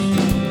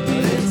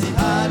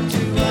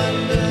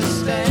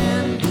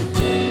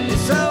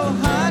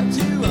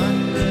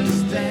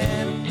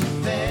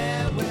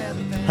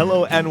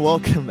And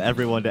welcome,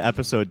 everyone, to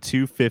episode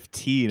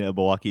 215 of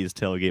Milwaukee's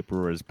Tailgate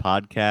Brewers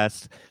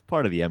podcast,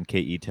 part of the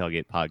MKE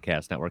Tailgate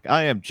Podcast Network.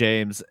 I am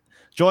James,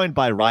 joined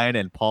by Ryan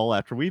and Paul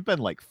after we've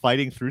been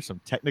fighting through some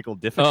technical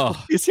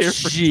difficulties here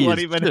for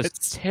 20 minutes.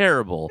 Just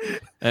terrible.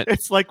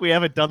 It's like we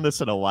haven't done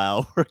this in a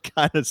while. We're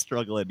kind of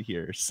struggling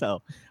here.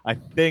 So I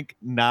think,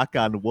 knock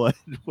on wood,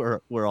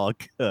 we're all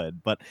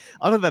good. But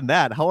other than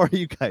that, how are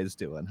you guys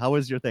doing? How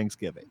was your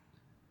Thanksgiving?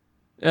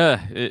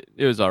 It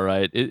was all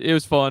right. It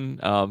was fun.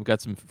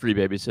 Got some free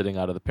babysitting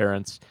out of the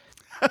parents.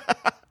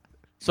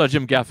 Saw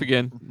Jim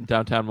Gaffigan in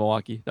downtown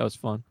Milwaukee. That was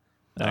fun.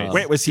 Nice.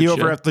 Wait, was he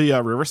over show. at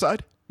the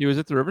Riverside? He was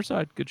at the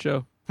Riverside. Good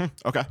show.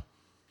 Okay.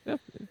 Yeah.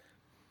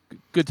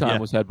 Good time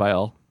was had by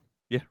all.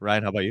 Yeah.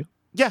 Ryan, how about you?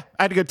 Yeah,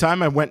 I had a good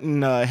time. I went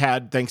and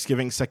had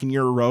Thanksgiving second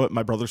year in a row at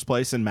my brother's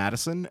place in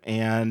Madison,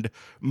 and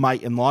my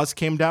in-laws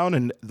came down,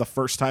 and the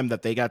first time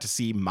that they got to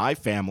see my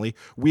family,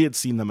 we had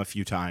seen them a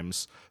few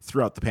times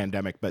throughout the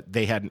pandemic, but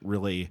they hadn't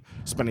really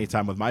spent any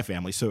time with my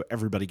family, so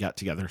everybody got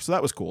together. So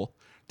that was cool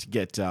to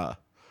get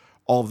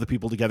all of the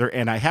people together,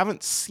 and I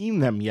haven't seen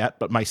them yet,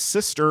 but my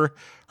sister,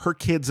 her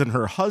kids, and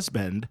her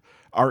husband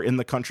are in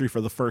the country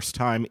for the first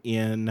time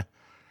in...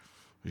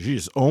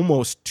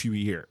 almost 2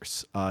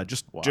 years.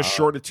 Just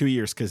short of 2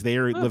 years because they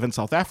live in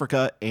South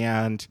Africa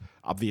and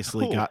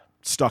obviously got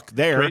stuck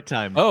there. Great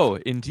time. Oh,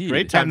 indeed.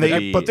 Great time.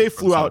 And they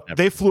flew out.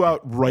 They flew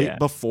out right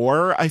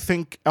before I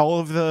think all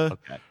of the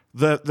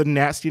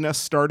nastiness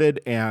started,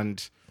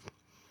 and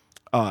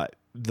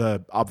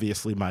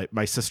obviously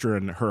my sister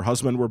and her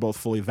husband were both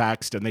fully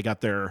vaxxed, and they got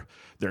their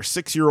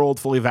 6-year-old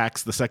fully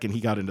vaxxed the second he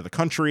got into the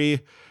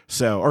country.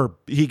 So, or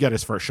he got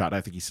his first shot.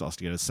 I think he still has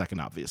to get his second,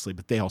 obviously,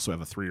 but they also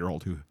have a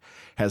 3-year-old who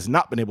has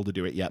not been able to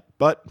do it yet,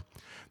 but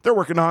they're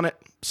working on it.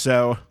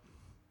 So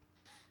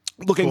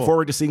looking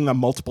forward to seeing them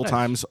multiple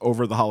times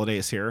over the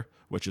holidays here,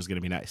 which is going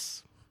to be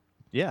nice.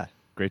 Yeah.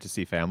 Great to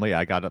see family.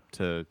 I got up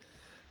to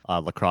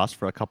La Crosse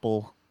for a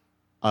couple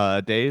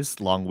days,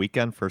 long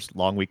weekend, first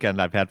long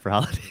weekend I've had for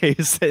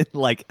holidays in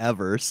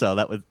ever. So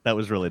that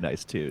was really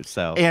nice too.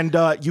 So, and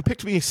you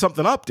picked me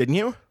something up, didn't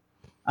you?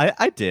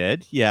 I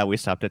did. Yeah. We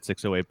stopped at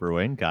 608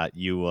 Brewing, got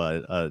you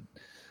a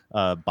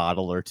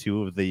bottle or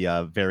two of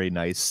the very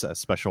nice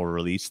special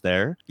release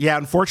there. Yeah.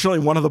 Unfortunately,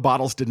 one of the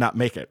bottles did not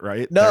make it,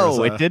 right?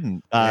 No, it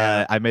didn't.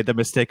 I made the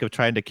mistake of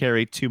trying to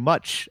carry too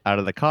much out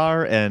of the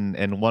car,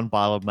 and one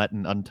bottle met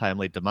an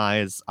untimely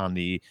demise on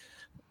the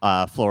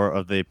floor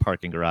of the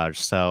parking garage.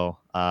 So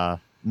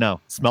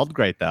no, smelled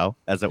great though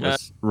as it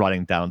was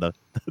running down the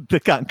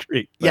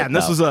concrete. Yeah, and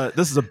this is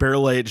a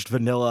barrel aged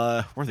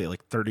vanilla. Were they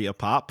like 30 a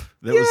pop?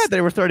 They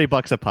were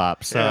 $30 a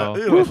pop. So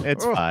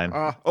it's fine.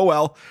 Oh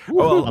well.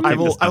 I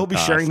will be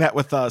sharing that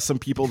with some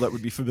people that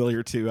would be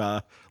familiar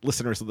to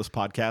listeners of this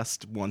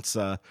podcast once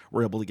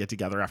we're able to get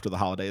together after the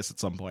holidays at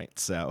some point.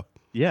 So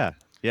yeah,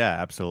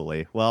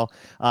 absolutely. Well,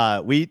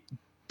 we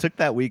took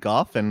that week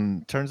off,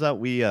 and turns out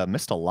we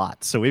missed a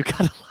lot. So we've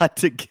got a lot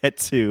to get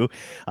to.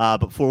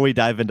 Before we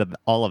dive into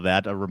all of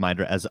that, a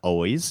reminder, as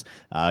always,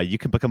 you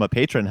can become a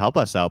patron, help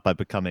us out by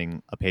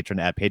becoming a patron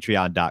at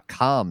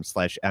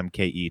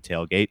patreon.com/MKE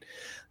Tailgate.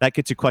 That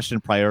gets you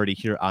question priority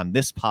here on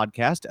this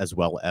podcast, as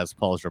well as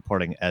Paul's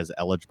reporting as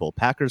eligible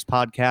Packers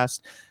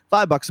podcast.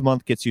 $5 a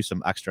month gets you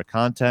some extra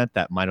content,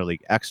 that minor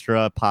league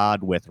extra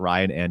pod with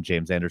Ryan and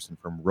James Anderson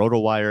from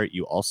RotoWire.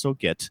 You also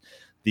get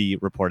the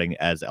reporting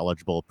as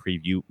eligible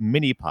preview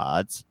mini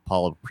pods.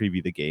 Paul will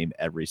preview the game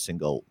every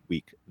single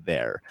week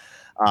there.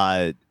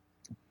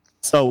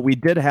 So we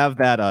did have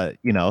that,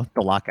 the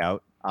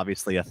lockout,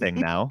 obviously a thing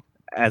now,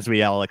 as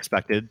we all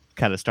expected,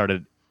 kind of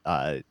started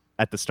at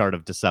the start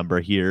of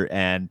December here.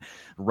 And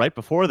right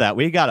before that,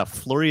 we got a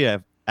flurry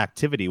of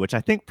activity, which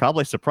I think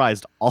probably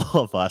surprised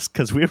all of us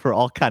because we were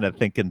all kind of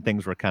thinking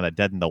things were kind of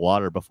dead in the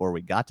water before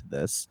we got to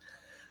this.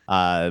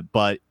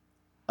 But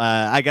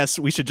I guess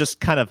we should just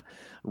kind of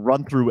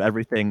run through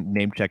everything,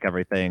 name check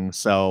everything.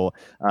 So,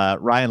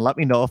 Ryan, let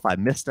me know if I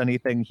missed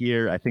anything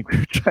here. I think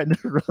we're trying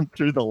to run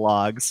through the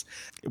logs.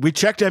 We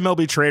checked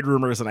MLB trade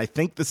rumors, and I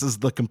think this is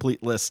the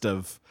complete list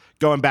of,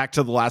 going back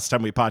to the last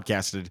time we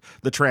podcasted,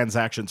 the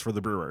transactions for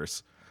the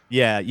Brewers.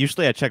 Yeah,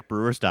 usually I check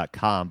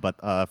brewers.com,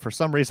 but for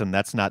some reason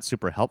that's not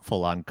super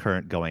helpful on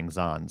current goings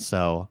on.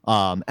 So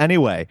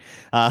anyway,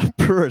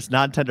 Brewers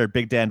non-tender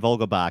Big Dan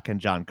Vogelbach and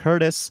John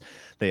Curtis.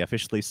 They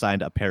officially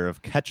signed a pair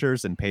of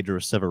catchers in Pedro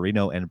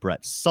Severino and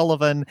Brett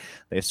Sullivan.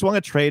 They swung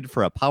a trade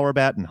for a power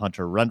bat and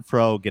Hunter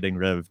Renfroe, getting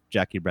rid of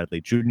Jackie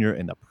Bradley Jr.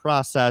 in the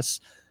process.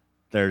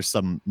 There's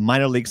some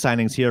minor league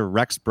signings here.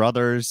 Rex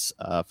Brothers,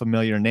 a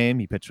familiar name.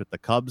 He pitched with the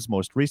Cubs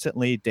most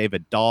recently.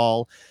 David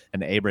Dahl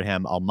and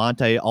Abraham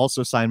Almonte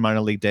also signed minor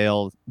league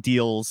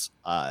deals.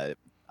 I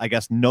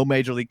guess no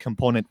major league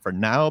component for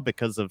now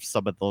because of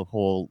some of the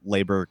whole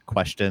labor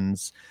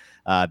questions.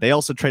 They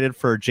also traded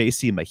for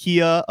J.C.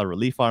 Mejia, a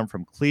relief arm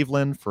from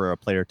Cleveland, for a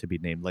player to be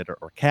named later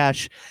or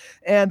cash.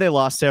 And they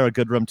lost Sarah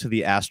Goodrum to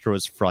the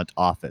Astros front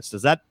office.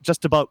 Does that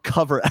just about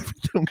cover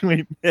everything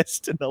we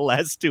missed in the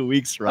last 2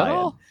 weeks,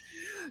 Ryan?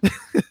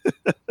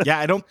 Yeah,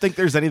 I don't think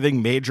there's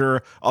anything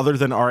major other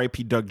than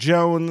R.I.P. Doug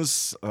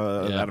Jones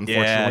that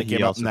unfortunately he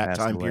came out also in that passed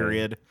time away.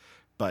 period.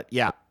 But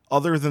yeah,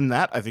 other than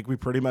that, I think we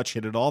pretty much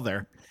hit it all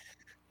there.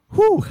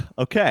 Whew.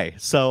 Okay,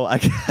 so I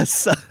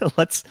guess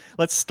let's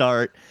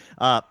start.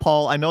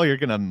 Paul, I know you're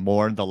gonna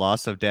mourn the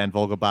loss of Dan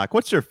Vogelbach.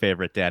 What's your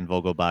favorite Dan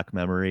Vogelbach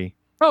memory?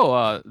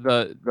 Oh,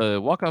 the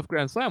walk-off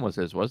grand slam was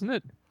his, wasn't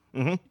it?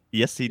 Hmm.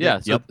 Yes, he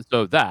did. Yeah,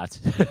 so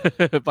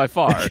that by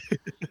far.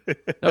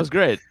 That was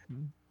great.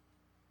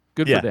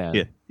 Good for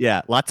Dan.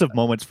 Yeah. Lots of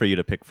moments for you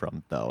to pick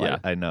from, though. Yeah.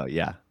 I know.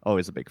 Yeah,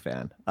 always a big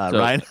fan. So-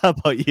 Ryan, how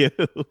about you?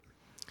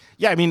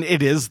 Yeah, I mean,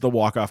 it is the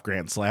walk-off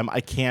grand slam.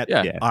 I can't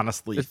Yeah.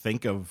 honestly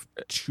think of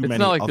too It's many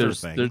not like other there's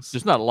things.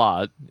 there's not a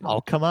lot. Oh,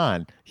 come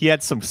on. He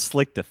had some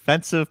slick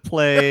defensive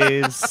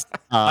plays.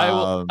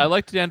 I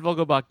liked Dan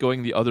Vogelbach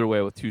going the other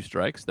way with 2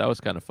 strikes. That was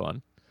kind of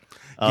fun.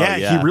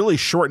 He really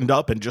shortened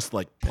up and just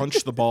like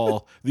punched the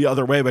ball the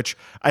other way, which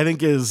I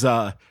think is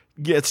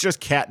it's just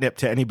catnip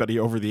to anybody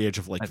over the age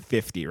of like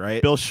 50,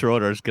 right? Bill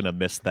Schroeder's gonna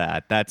miss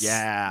that. That's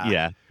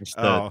just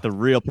the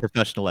real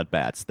professional at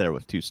bats there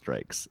with 2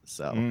 strikes.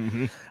 So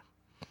Mhm.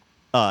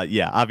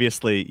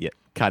 Obviously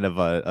kind of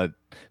a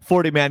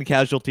 40-man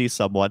casualty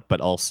somewhat,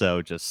 but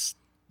also just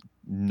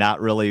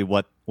not really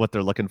what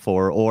they're looking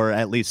for, or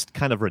at least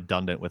kind of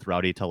redundant with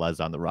Rowdy Tellez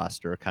on the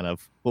roster, kind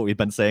of what we've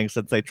been saying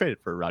since they traded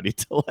for Rowdy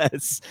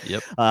Tellez.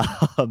 Yep.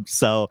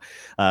 So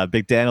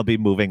Big Dan will be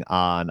moving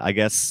on. I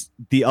guess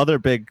the other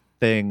big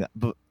thing,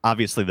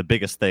 obviously the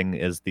biggest thing,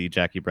 is the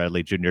Jackie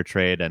Bradley Jr.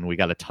 trade, and we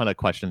got a ton of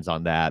questions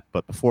on that.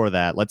 But before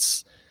that,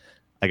 let's,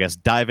 I guess,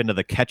 dive into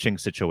the catching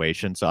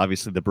situation. So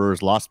obviously the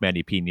Brewers lost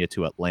Manny Pena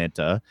to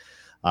Atlanta,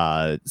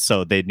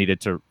 so they needed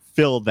to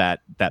fill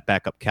that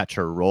backup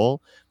catcher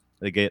role.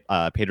 They get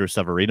Pedro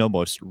Severino,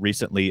 most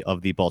recently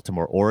of the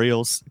Baltimore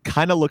Orioles.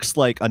 Kind of looks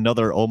like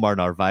another Omar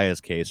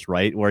Narvaez case,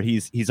 right? Where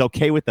he's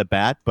okay with the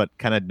bat, but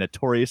kind of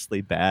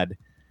notoriously bad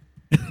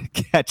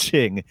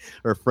catching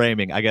or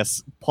framing. I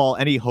guess, Paul,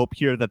 any hope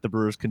here that the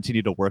Brewers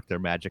continue to work their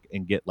magic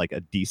and get like a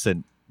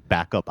decent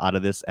backup out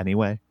of this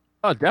anyway?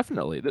 Oh,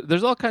 definitely.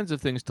 There's all kinds of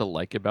things to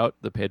like about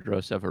the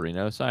Pedro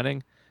Severino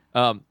signing.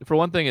 For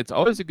one thing, it's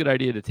always a good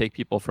idea to take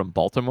people from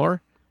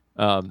Baltimore,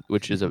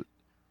 which is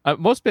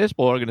most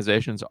baseball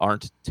organizations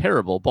aren't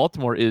terrible.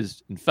 Baltimore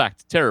is, in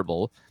fact,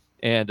 terrible.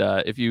 And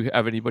if you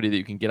have anybody that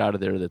you can get out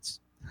of there, that's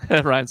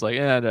Ryan's like,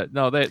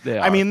 no, they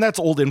are. I mean, that's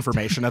old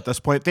information at this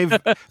point.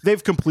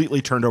 They've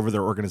completely turned over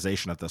their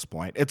organization at this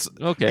point. It's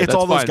that's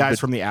all those fine, guys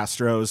from the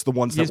Astros, the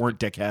ones that weren't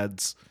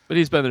dickheads. But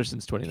he's been there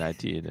since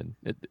 2019,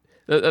 and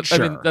I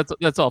mean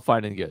that's all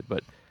fine and good.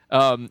 But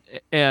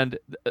and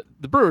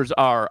the Brewers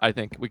are, I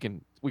think we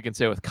can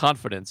say with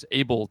confidence,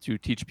 able to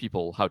teach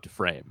people how to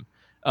frame.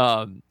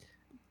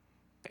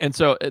 And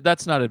so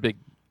that's not a big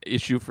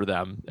issue for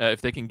them.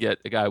 If they can get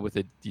a guy with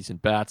a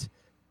decent bat,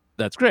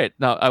 that's great.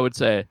 Now, I would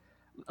say,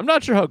 I'm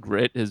not sure how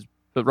great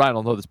but Ryan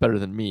will know this better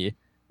than me.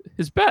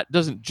 His bat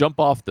doesn't jump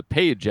off the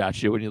page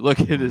at you when you look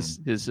at his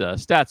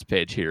stats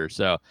page here.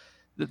 So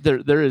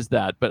there is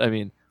that. But I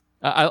mean,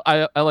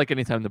 I like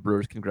anytime the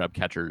Brewers can grab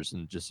catchers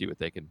and just see what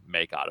they can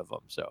make out of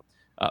them. So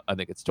I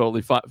think it's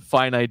totally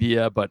fine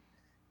idea. But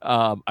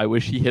I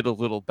wish he hit a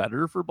little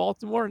better for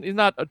Baltimore. And he's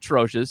not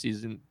atrocious.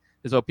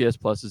 His OPS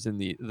plus is in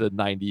the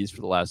 90s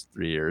for the last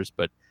 3 years,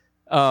 but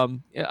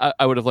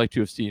I would have liked to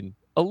have seen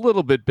a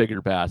little bit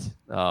bigger bat.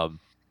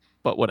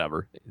 But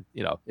whatever,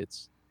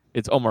 it's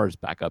Omar's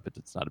backup.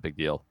 It's not a big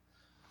deal.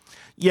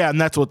 Yeah, and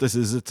that's what this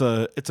is.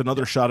 It's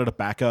another shot at a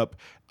backup.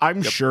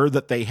 I'm sure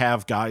that they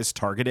have guys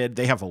targeted.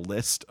 They have a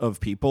list of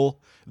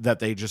people that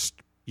they just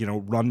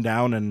run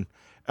down and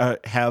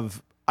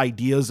have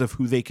ideas of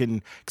who they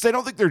can. Because I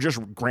don't think they're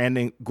just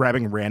grabbing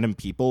random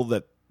people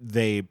that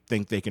they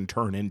think they can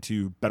turn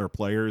into better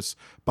players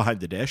behind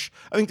the dish.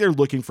 I think they're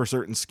looking for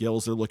certain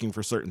skills. They're looking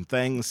for certain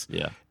things.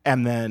 Yeah.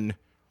 And then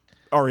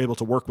are able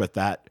to work with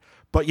that.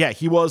 But yeah,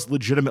 he was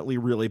legitimately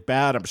really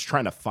bad. I'm just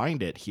trying to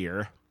find it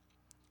here.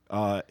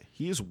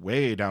 He's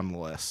way down the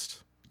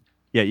list.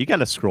 Yeah, you got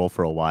to scroll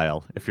for a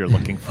while if you're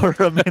looking for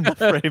him in the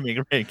framing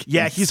rankings.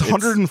 Yeah, he's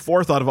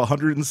 104th out of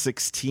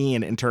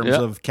 116 in terms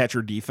of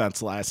catcher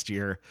defense last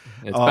year.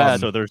 It's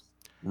bad. So there's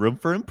room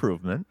for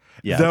improvement.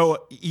 Yes. Though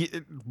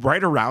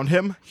right around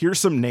him, here's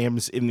some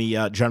names in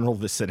the general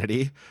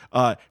vicinity.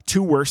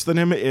 2 worse than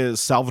him is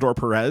Salvador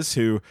Perez,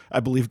 who I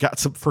believe got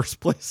some first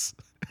place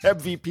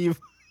MVP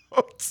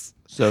votes.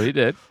 So he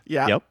did.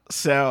 Yeah. Yep.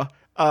 So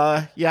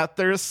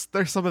there's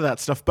some of that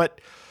stuff, but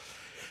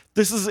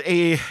this is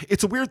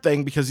it's a weird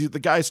thing because the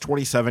guy's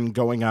 27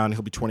 going on,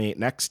 he'll be 28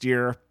 next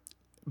year,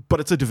 but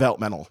it's a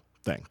developmental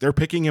thing. They're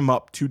picking him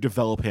up to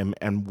develop him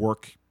and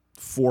work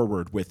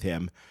forward with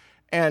him.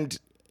 And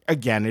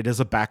again, it is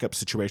a backup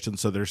situation,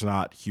 so there's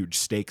not huge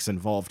stakes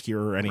involved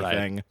here or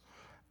anything.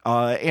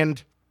 Right.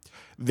 And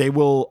they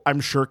will,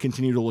 I'm sure,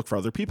 continue to look for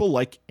other people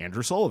like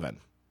Andrew Sullivan.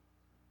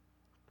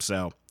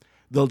 So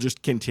they'll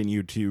just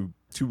continue to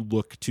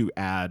look to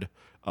add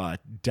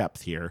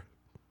depth here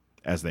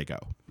as they go.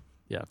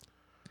 Yeah.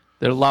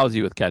 They're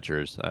lousy with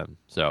catchers.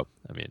 So,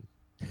 I mean,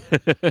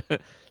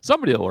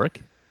 somebody will work.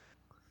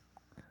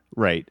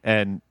 Right.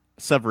 And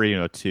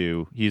Severino,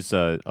 too, he's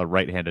a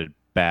right-handed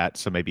bat,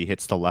 so maybe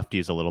hits the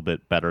lefties a little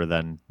bit better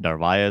than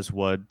Narvaez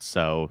would.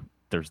 So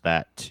there's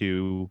that,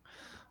 too.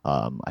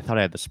 I thought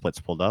I had the splits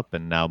pulled up,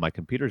 and now my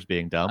computer's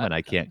being dumb, I, and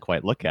I can't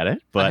quite look at it.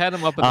 I But had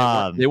them up,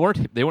 and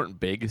they weren't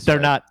big. So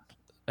they're not.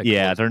 I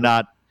Yeah, closed they're them.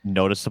 not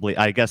noticeably.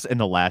 I guess in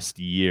the last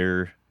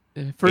year,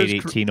 For his,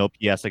 818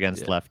 OPS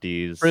against yeah.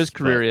 lefties. for his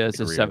career, but he has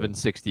a career-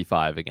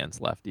 765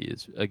 against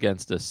lefties,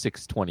 against a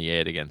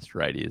 628 against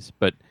righties.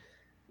 But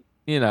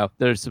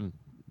there's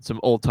some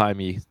old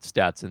timey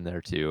stats in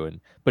there too,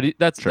 but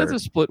that's Sure. a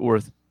split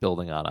worth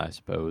building on, I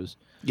suppose.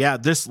 Yeah,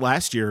 this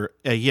last year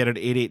he had an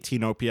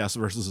 818 OPS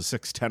versus a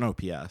 610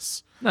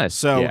 OPS. Nice.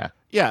 So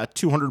yeah,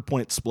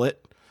 200-point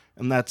split,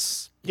 and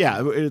it's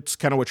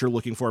kind of what you're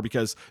looking for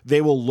because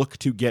they will look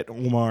to get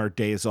Omar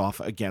days off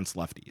against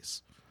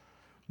lefties.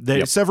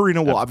 Yep,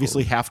 Severino will absolutely.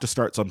 obviously have to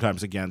start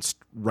sometimes against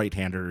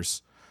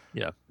right-handers.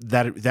 Yeah.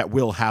 That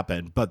will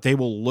happen, but they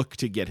will look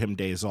to get him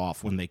days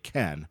off when they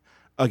can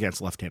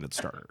against left-handed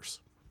starters.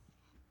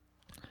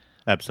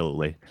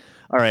 Absolutely.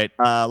 All right,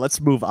 let's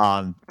move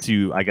on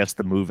to, I guess,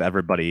 the move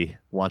everybody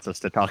wants us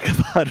to talk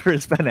about or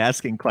has been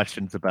asking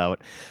questions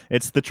about.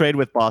 It's the trade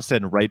with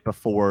Boston right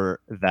before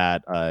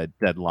that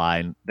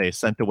deadline. They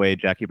sent away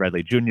Jackie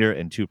Bradley Jr.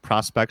 and 2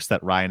 prospects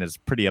that Ryan is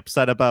pretty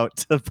upset about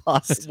to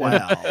Boston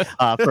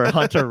for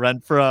Hunter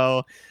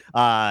Renfroe.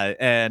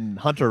 And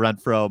Hunter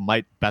Renfroe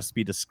might best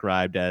be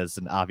described as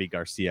an Avi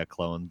Garcia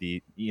clone.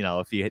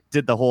 If you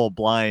did the whole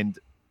blind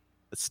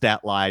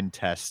stat line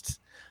test,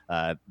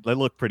 they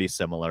look pretty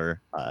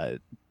similar.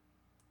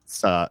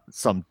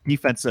 Some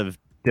defensive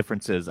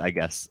differences, I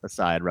guess,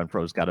 aside.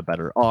 Renfroe's got a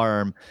better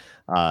arm,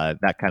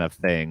 that kind of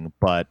thing.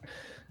 But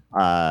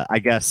I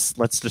guess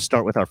let's just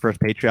start with our first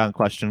Patreon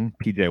question.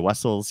 PJ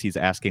Wessels, he's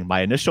asking,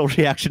 my initial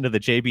reaction to the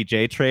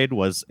JBJ trade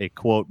was a,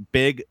 quote,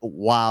 big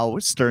wow,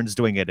 Stearns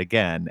doing it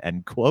again,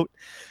 end quote.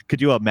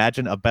 Could you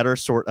imagine a better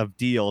sort of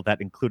deal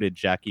that included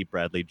Jackie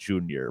Bradley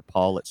Jr.?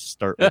 Paul, let's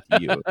start with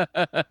you.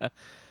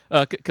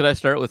 Could I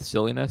start with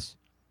silliness?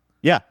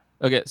 Yeah.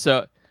 Okay,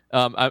 so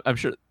I'm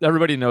sure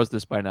everybody knows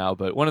this by now,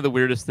 but one of the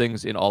weirdest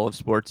things in all of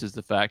sports is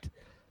the fact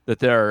that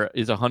there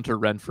is a Hunter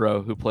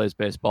Renfroe who plays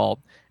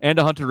baseball and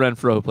a Hunter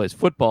Renfroe who plays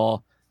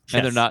football,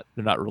 and Yes.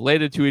 they're not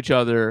related to each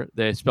other.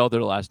 They spell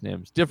their last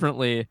names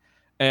differently,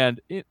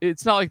 and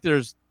it's not like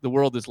the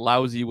world is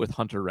lousy with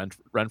Hunter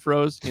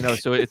Renfroes,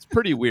 so it's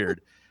pretty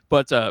weird.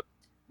 But the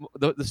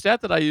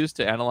stat that I use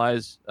to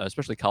analyze,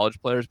 especially college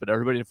players, but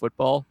everybody in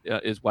football,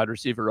 is wide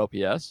receiver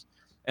OPS.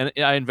 And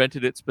I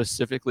invented it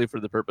specifically for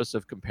the purpose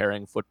of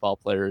comparing football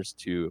players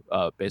to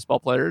baseball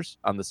players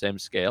on the same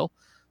scale.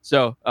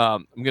 So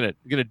I'm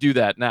gonna do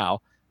that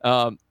now.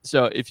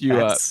 So if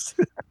you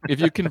if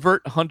you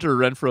convert Hunter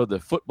Renfroe, the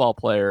football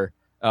player,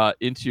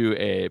 into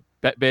a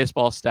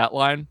baseball stat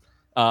line,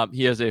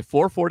 he has a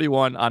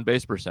 441 on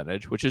base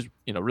percentage, which is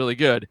really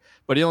good,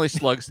 but he only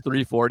slugs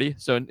 340.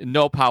 So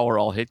no power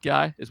all hit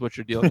guy is what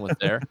you're dealing with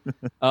there,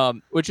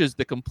 which is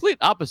the complete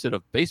opposite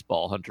of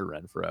baseball Hunter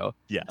Renfroe.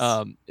 Yes.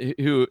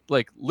 Who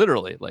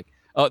literally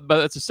but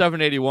that's a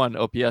 781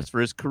 OPS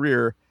for his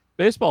career.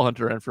 Baseball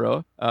Hunter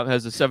Renfroe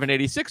has a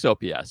 786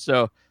 OPS.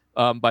 So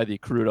by the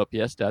crude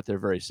OPS stat, they're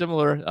very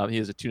similar. He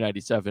has a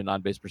 297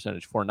 on base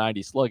percentage,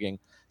 490 slugging.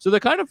 So they're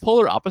kind of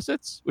polar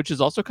opposites, which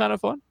is also kind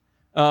of fun.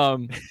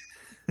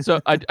 So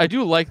I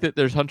do like that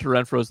there's Hunter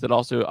Renfroes that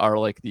also are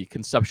like the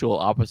conceptual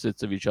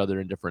opposites of each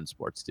other in different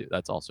sports too.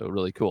 That's also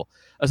really cool.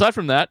 Aside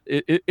from that,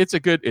 it's a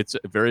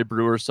very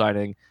Brewer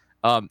signing.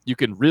 You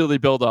can really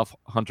build off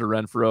Hunter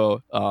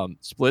Renfroe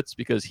splits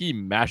because he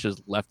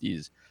mashes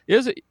lefties. He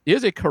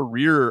has a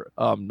career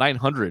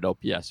 900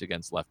 OPS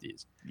against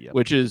lefties, Yep.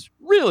 which is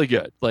really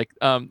good.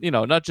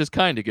 Not just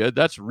kind of good.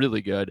 That's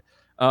really good.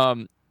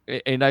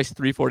 A nice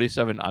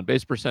 347 on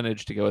base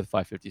percentage to go with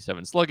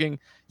 557 slugging.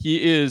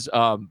 He is,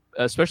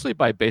 especially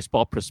by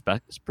baseball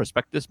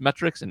prospectus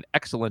metrics, an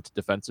excellent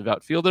defensive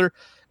outfielder.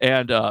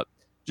 And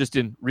just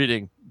in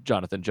reading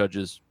Jonathan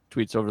Judge's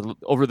tweets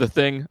over the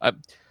thing, I've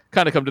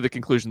kind of come to the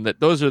conclusion that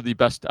those are the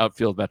best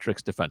outfield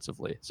metrics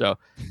defensively. So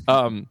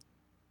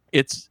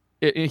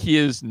he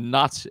is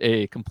not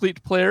a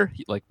complete player.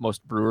 Like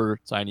most Brewer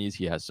signees,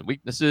 he has some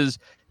weaknesses.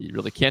 He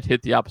really can't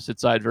hit the opposite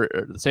side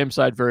or the same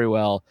side very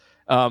well.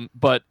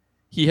 But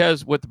he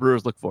has what the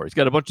Brewers look for. He's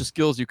got a bunch of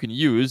skills you can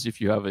use if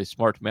you have a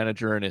smart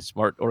manager and a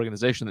smart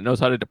organization that knows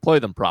how to deploy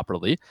them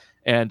properly.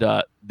 And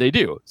they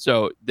do.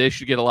 So they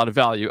should get a lot of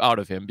value out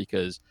of him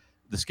because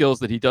the skills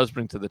that he does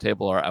bring to the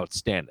table are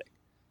outstanding.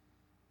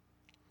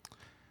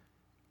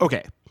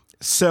 Okay.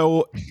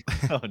 So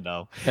Oh,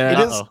 no.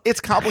 it's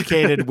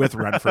complicated with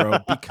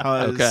Renfroe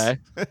because Okay.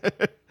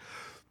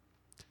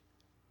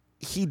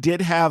 he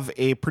did have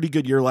a pretty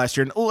good year last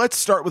year. And let's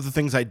start with the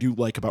things I do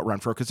like about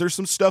Renfroe because there's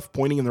some stuff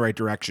pointing in the right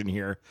direction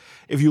here.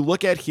 If you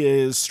look at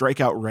his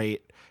strikeout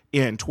rate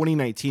in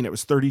 2019, it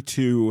was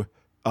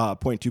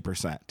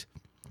 32.2%.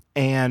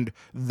 And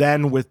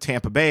then with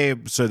Tampa Bay,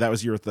 so that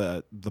was year with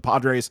the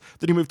Padres.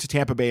 Then he moved to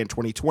Tampa Bay in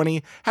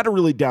 2020, had a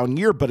really down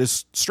year, but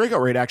his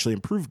strikeout rate actually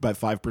improved by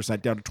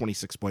 5% down to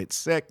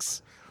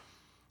 26.6.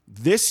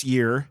 This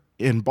year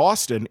in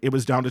Boston, it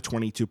was down to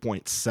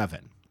 22.7.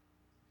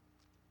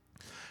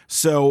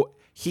 So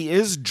he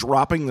is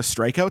dropping the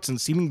strikeouts and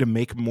seeming to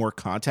make more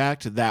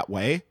contact that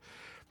way.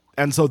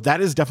 And so that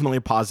is definitely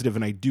a positive,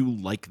 and I do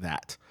like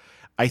that.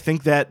 I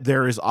think that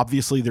there's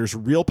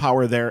real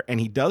power there, and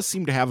he does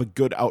seem to have a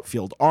good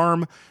outfield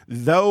arm,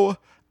 though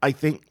I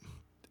think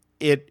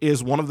it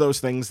is one of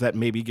those things that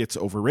maybe gets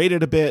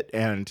overrated a bit,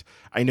 and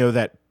I know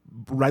that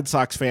Red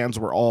Sox fans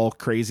were all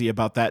crazy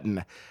about that,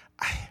 and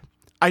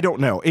I don't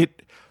know.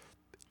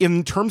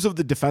 In terms of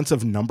the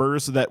defensive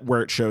numbers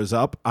where it shows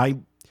up,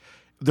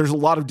 there's a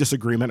lot of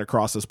disagreement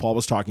across, as Paul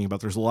was talking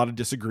about. There's a lot of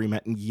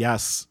disagreement, and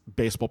yes,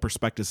 Baseball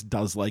Prospectus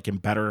does like him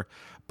better,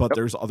 but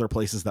there's other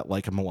places that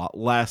like him a lot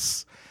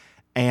less.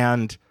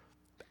 And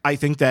I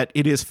think that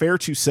it is fair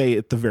to say,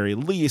 at the very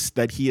least,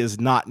 that he is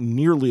not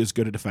nearly as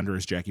good a defender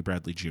as Jackie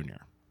Bradley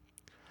Jr.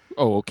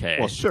 Oh, okay.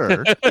 Well,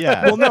 sure.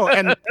 Yeah. Well,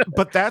 no,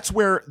 but that's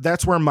where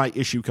my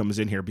issue comes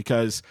in here,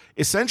 because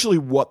essentially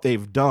what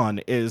they've done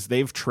is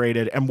they've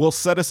traded, and we'll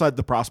set aside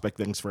the prospect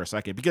things for a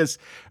second, because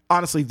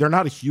honestly, they're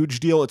not a huge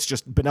deal. It's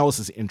just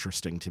Benelis is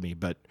interesting to me,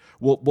 but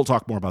we'll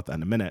talk more about that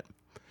in a minute.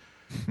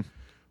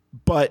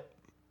 But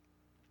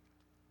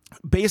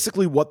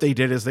basically what they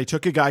did is they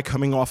took a guy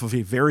coming off of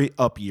a very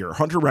up year.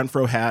 Hunter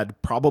Renfroe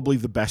had probably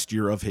the best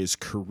year of his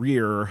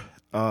career.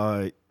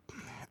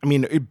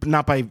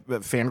 Not by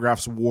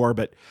Fangraphs WAR,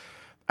 but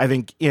I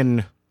think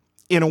in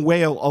a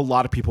way, a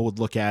lot of people would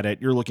look at it.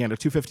 You're looking at a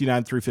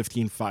 259,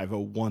 315,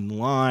 501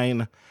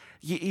 line.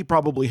 He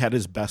probably had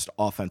his best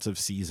offensive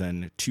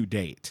season to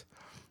date.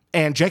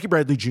 And Jackie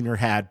Bradley Jr.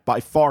 had by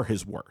far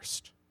his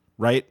worst,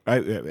 right?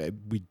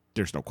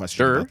 There's no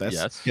question about this.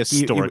 Yes.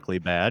 Historically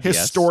bad.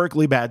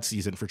 Historically bad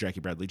season for Jackie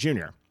Bradley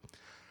Jr.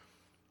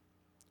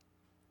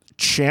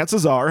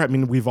 Chances are,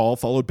 we've all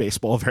followed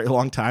baseball a very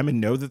long time and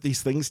know that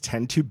these things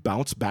tend to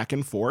bounce back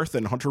and forth.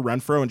 And Hunter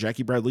Renfroe and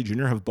Jackie Bradley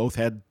Jr. have both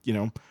had,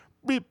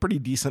 pretty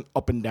decent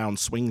up and down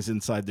swings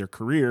inside their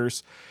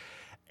careers.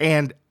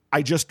 And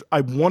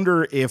I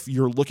wonder if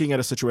you're looking at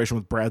a situation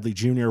with Bradley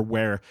Jr.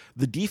 where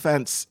the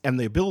defense and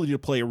the ability to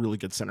play a really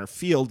good center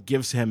field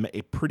gives him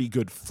a pretty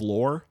good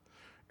floor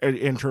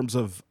in terms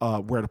of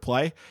where to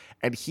play.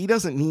 And he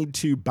doesn't need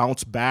to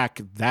bounce back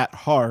that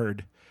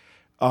hard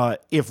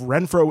if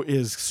Renfroe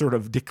is sort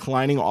of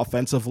declining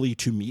offensively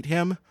to meet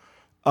him.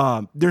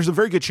 There's a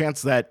very good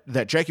chance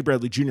that Jackie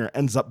Bradley Jr.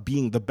 ends up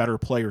being the better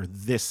player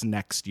this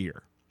next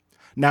year.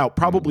 Now,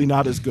 probably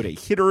not as good a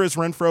hitter as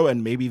Renfroe,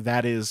 and maybe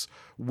that is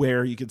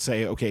where you could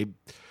say, okay,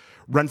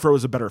 Renfroe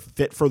is a better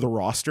fit for the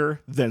roster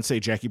than,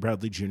 say, Jackie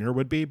Bradley Jr.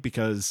 would be,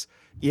 because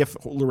if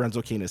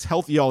Lorenzo Cain is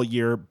healthy all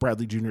year,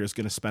 Bradley Jr. is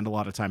going to spend a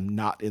lot of time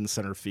not in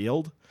center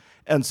field,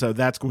 and so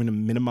that's going to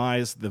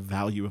minimize the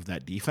value of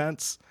that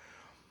defense.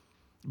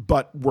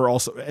 But we're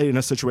also in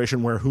a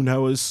situation where who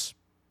knows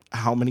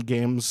how many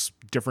games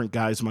different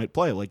guys might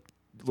play. Like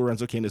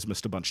Lorenzo Cain has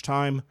missed a bunch of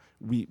time.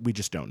 We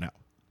just don't know.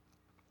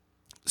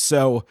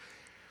 So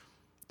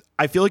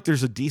I feel like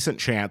there's a decent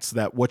chance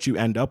that what you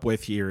end up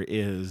with here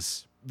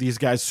is these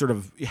guys sort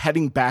of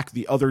heading back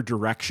the other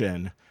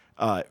direction,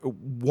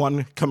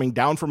 one coming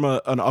down from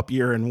an up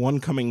year and one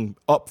coming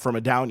up from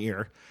a down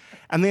year,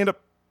 and they end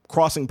up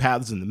crossing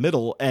paths in the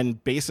middle.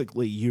 And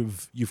basically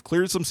you've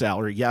cleared some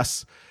salary.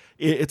 Yes,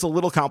 it's a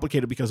little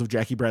complicated because of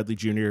Jackie Bradley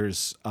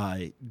Jr.'s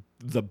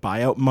the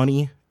buyout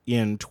money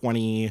in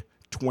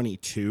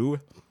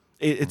 2022.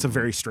 It's a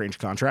very strange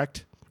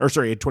contract. Or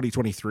sorry, in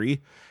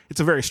 2023. It's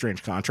a very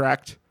strange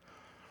contract.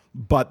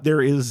 But there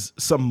is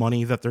some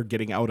money that they're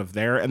getting out of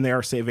there, and they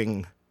are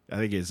saving, I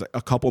think it's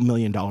a couple $1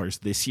 million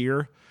this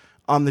year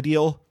on the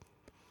deal.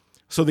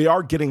 So they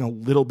are getting a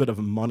little bit of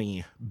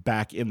money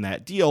back in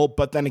that deal,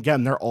 but then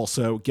again, they're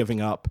also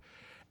giving up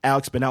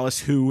Alex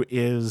Benelis, who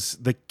is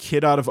the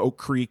kid out of Oak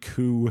Creek,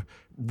 who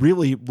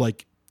really,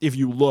 like, if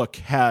you look,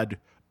 had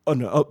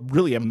a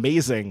really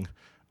amazing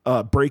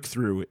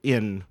breakthrough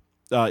in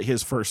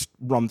his first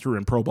run through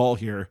in pro ball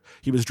here.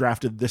 He was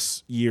drafted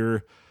this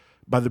year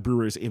by the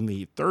Brewers in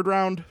the third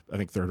round. I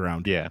think third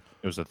round. Yeah,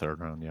 it was the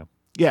third round, yeah.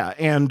 Yeah,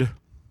 and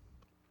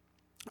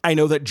I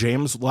know that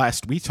James,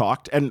 last we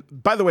talked, and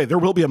by the way, there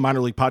will be a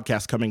minor league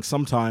podcast coming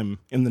sometime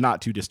in the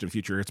not too distant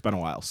future. It's been a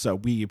while, so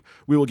we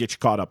will get you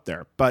caught up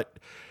there. But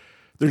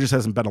there just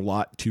hasn't been a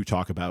lot to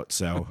talk about.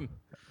 So,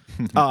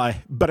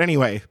 but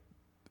anyway,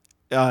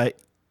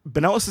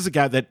 Benelis is a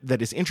guy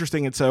that is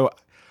interesting, and so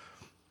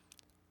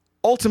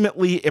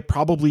ultimately, it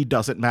probably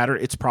doesn't matter.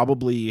 It's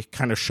probably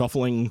kind of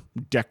shuffling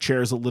deck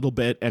chairs a little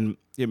bit, and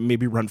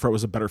maybe Renfroe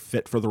is a better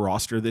fit for the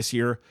roster this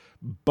year.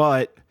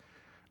 But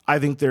I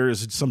think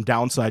there's some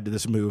downside to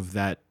this move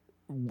that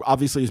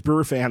obviously as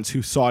Brewer fans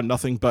who saw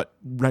nothing but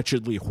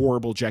wretchedly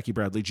horrible Jackie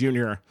Bradley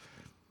Jr.,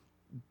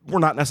 we're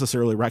not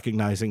necessarily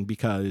recognizing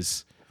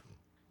because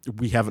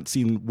we haven't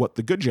seen what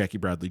the good Jackie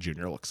Bradley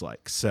Jr. looks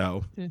like.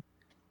 So... Yeah.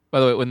 By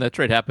the way, when that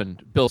trade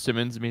happened, Bill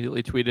Simmons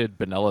immediately tweeted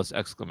Benelis !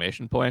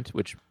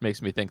 Which makes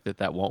me think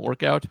that won't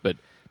work out. But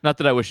not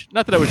that I wish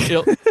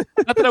ill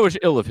Not that I wish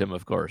ill of him,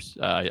 of course.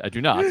 I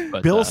do not.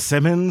 But, Bill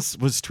Simmons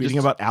was tweeting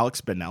about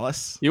Alex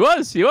Binelas. He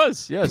was.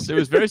 Yes, it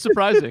was very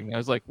surprising. I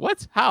was like,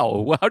 "What?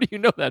 How? How do you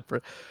know that?"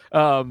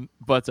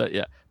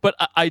 Yeah. But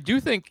I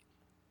do think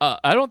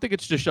I don't think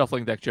it's just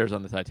shuffling deck chairs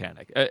on the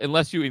Titanic,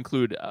 unless you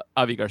include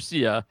Avi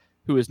Garcia,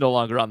 who is no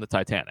longer on the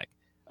Titanic.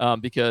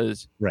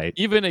 Because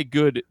even a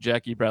good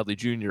Jackie Bradley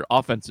Jr.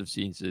 offensive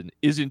season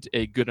isn't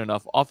a good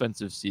enough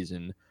offensive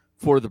season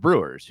for the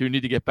Brewers, who need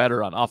to get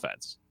better on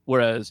offense.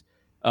 Whereas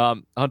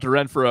Hunter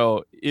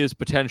Renfroe is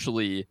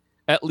potentially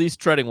at least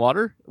treading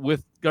water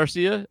with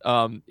Garcia.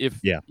 I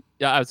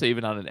would say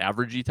even on an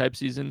averagey type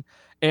season.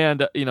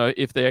 And,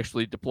 if they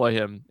actually deploy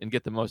him and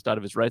get the most out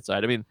of his right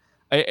side, I mean,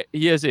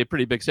 he has a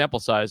pretty big sample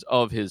size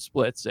of his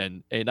splits,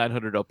 and a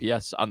 900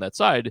 OPS on that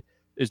side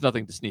is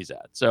nothing to sneeze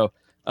at. So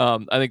I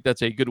think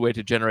that's a good way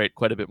to generate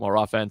quite a bit more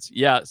offense.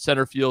 Yeah,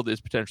 center field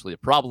is potentially a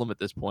problem at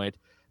this point,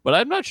 but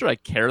I'm not sure I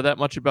care that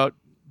much about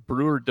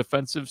Brewer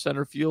defensive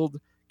center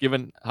field,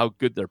 given how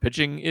good their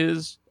pitching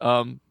is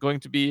going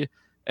to be.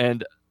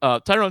 And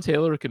Tyrone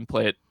Taylor can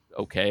play it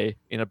okay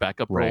in a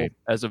backup role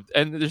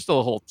and there's still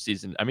a whole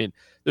season. I mean,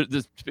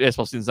 this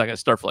baseball season's not going to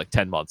start for like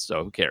 10 months,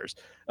 so who cares?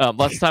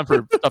 Lots of time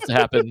for stuff to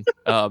happen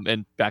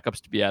and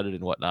backups to be added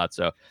and whatnot.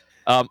 So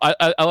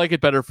I like it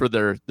better for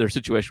their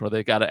situation where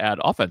they got to add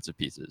offensive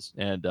pieces,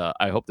 and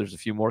I hope there's a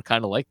few more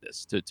kind of like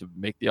this to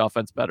make the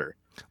offense better.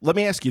 Let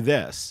me ask you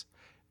this: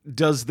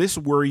 does this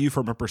worry you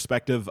from a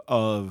perspective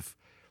of,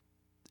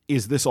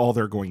 is this all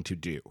they're going to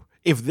do?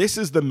 If this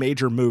is the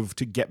major move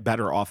to get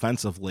better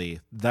offensively,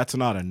 that's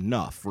not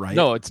enough, right?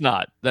 No, it's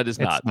not. That is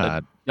not.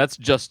 That's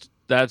just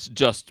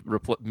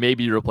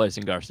maybe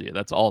replacing Garcia.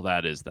 That's all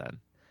that is then.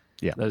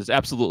 Yeah. That is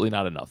absolutely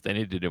not enough. They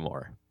need to do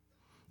more.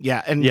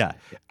 Yeah, and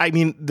I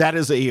mean, that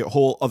is a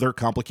whole other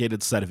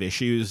complicated set of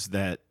issues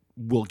that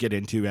we'll get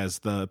into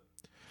as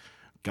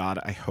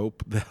I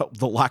hope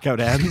the lockout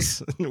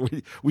ends.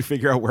 we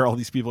figure out where all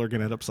these people are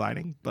going to end up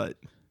signing, but...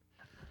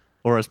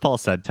 Or as Paul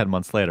said, 10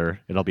 months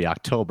later, it'll be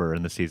October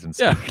and the season's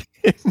starting.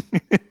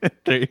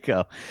 There you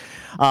go.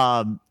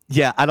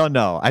 I don't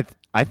know.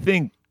 I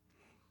think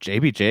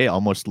JBJ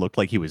almost looked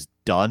like he was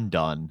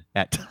done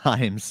at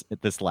times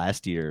at this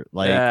last year.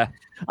 Like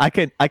I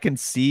can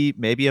see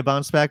maybe a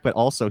bounce back, but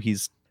also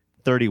he's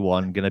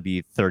 31, going to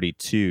be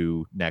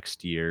 32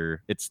 next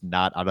year. It's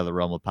not out of the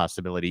realm of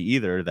possibility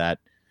either that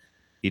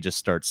he just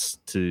starts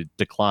to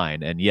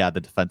decline. And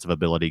the defensive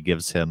ability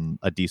gives him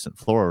a decent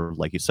floor,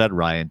 like you said,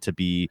 Ryan, to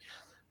be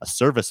a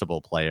serviceable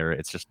player.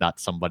 It's just not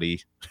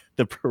somebody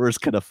the Brewers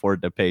can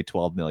afford to pay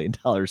 $12 million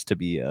to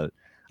be a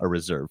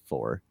reserve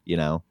for,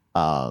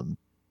 And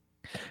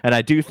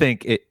I do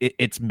think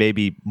it's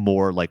maybe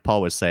more, like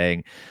Paul was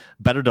saying,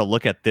 better to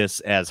look at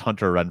this as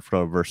Hunter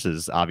Renfroe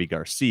versus Avi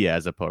Garcia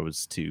as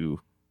opposed to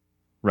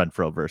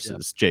Renfroe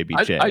versus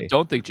JBJ. I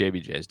don't think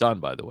JBJ is done,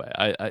 by the way.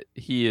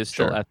 He is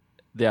still at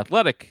the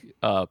athletic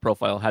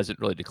profile hasn't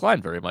really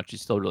declined very much.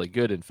 He's still really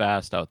good and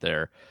fast out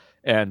there.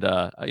 And,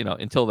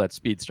 until that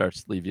speed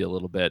starts to leave you a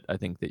little bit, I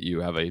think that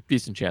you have a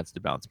decent chance to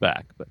bounce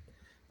back. But,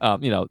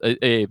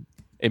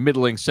 a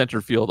middling center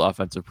field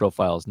offensive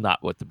profile is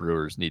not what the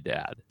Brewers need to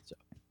add. So.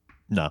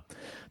 No,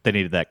 they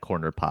needed that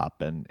corner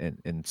pop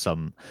and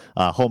some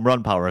home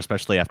run power,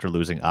 especially after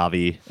losing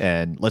Avi.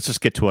 And let's just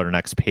get to our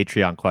next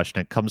Patreon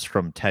question. It comes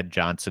from Ted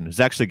Johnson,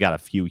 who's actually got a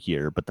few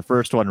here, but the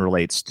first one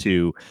relates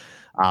to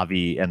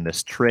Avi and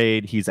this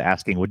trade. He's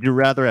asking, would you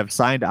rather have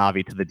signed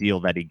Avi to the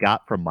deal that he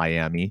got from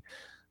Miami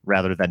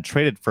rather than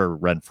traded for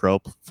Renfroe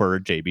for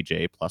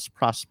JBJ plus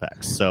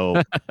prospects?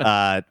 So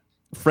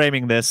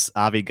framing this,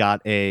 Avi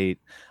got I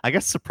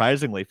guess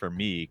surprisingly for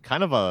me,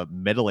 kind of a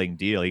middling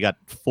deal. He got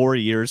 4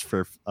 years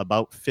for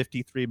about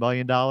 $53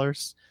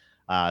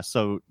 million.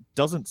 So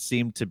doesn't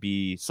seem to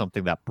be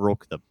something that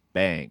broke the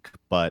bank.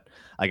 But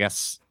I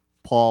guess,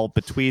 Paul,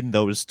 between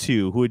those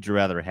two, who would you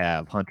rather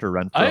have, Hunter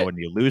Renfroe and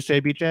you lose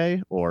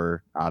JBJ,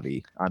 or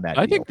Avi on that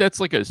deal? I think that's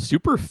like a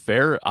super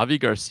fair Avi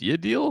Garcia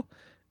deal.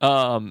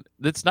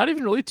 That's not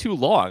even really too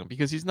long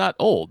because he's not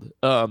old.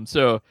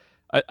 So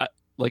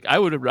I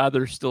would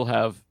rather still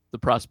have the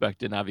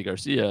prospect in Avi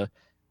Garcia,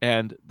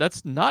 and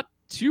that's not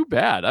too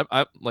bad.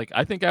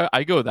 I think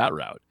I go that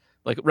route.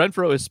 Like,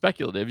 Renfroe is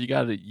speculative. You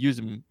got to use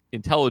him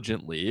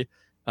intelligently.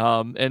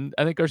 And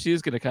I think Garcia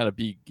is going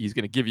to he's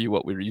going to give you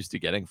what we were used to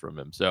getting from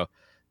him. So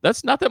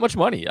that's not that much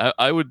money.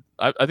 I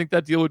think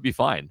that deal would be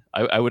fine.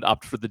 I would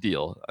opt for the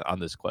deal on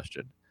this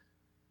question.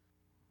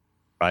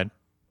 Ryan?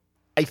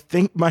 I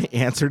think my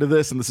answer to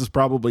this, and this is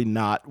probably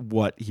not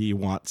what he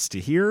wants to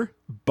hear,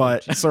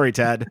 but sorry,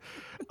 Ted,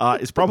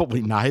 is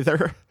probably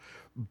neither.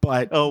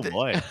 But oh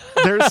boy,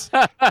 there's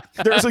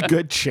a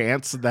good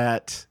chance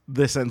that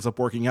this ends up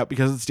working out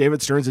because it's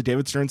David Stearns, and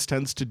David Stearns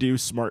tends to do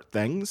smart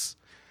things.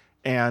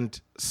 And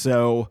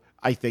so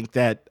I think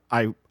that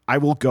I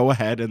will go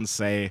ahead and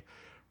say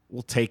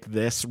we'll take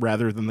this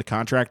rather than the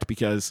contract,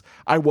 because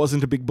I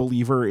wasn't a big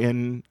believer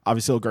in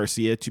Avisail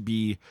Garcia to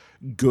be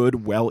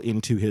good well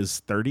into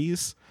his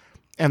 30s.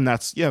 And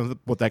that's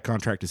what that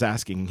contract is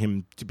asking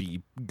him to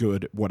be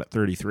good, at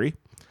 33.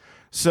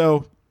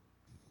 So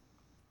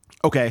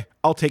okay,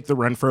 I'll take the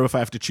Renfroe if I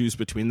have to choose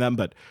between them,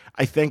 but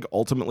I think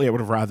ultimately I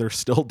would have rather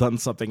still done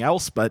something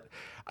else, but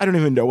I don't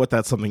even know what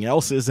that something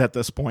else is at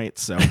this point,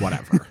 so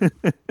whatever.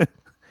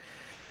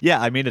 Yeah,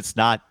 I mean, it's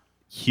not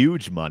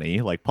huge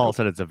money. Like Paul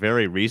said, it's a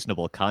very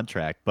reasonable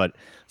contract, but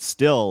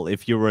still,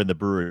 if you were in the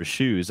Brewers'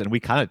 shoes, and we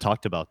kind of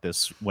talked about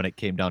this when it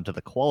came down to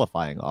the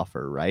qualifying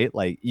offer, right?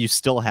 Like you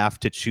still have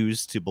to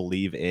choose to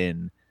believe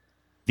in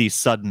the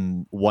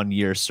sudden 1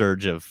 year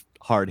surge of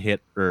hard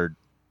hit or,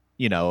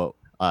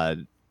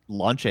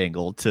 launch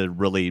angle to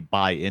really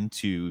buy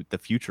into the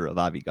future of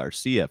Avi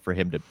Garcia for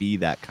him to be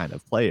that kind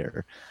of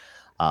player.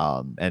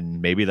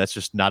 And maybe that's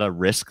just not a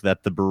risk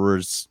that the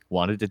Brewers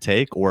wanted to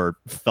take or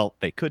felt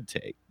they could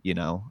take,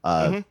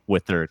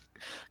 with their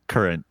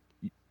current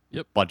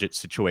budget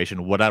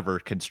situation, whatever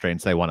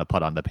constraints they want to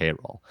put on the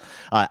payroll.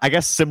 I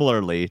guess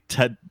similarly,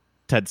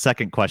 Ted's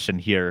second question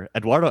here,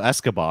 Eduardo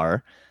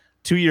Escobar,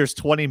 2 years,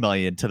 $20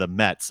 million to the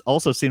Mets,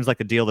 also seems like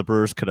a deal the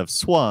Brewers could have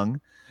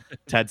swung.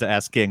 Ted's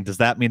asking, does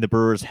that mean the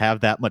Brewers have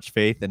that much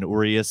faith in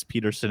Urias,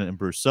 Peterson, and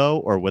Brousseau,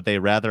 or would they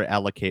rather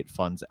allocate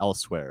funds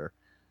elsewhere?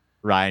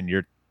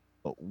 Ryan,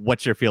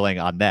 what's your feeling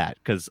on that?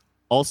 Because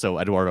also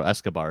Eduardo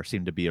Escobar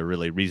seemed to be a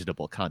really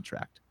reasonable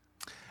contract.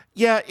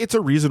 Yeah, it's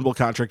a reasonable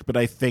contract, but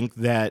I think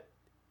that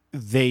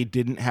they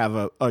didn't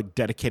have a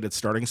dedicated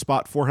starting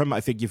spot for him.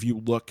 I think if you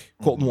look,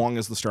 Colton Wong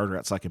is the starter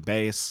at second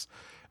base.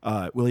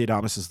 Willy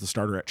Adames is the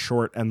starter at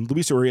short, and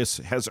Luis Urias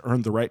has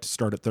earned the right to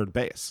start at third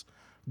base.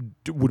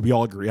 Would we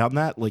all agree on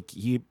that? Like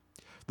the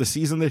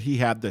season that he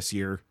had this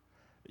year,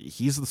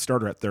 he's the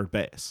starter at third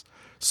base.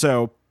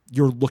 So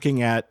you're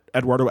looking at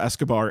Eduardo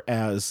Escobar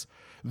as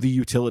the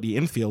utility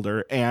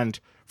infielder, and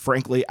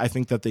frankly, I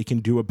think that they can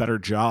do a better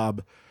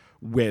job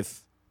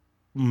with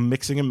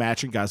mixing and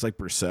matching guys like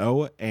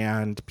Brousseau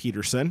and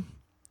Peterson,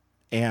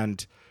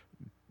 and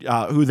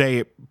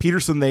they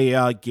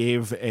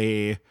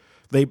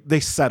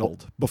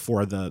settled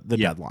before the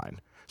deadline.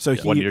 So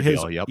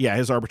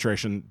his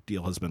arbitration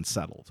deal has been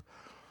settled.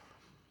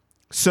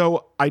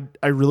 So I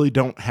really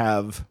don't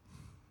have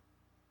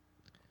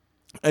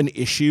an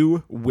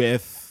issue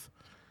with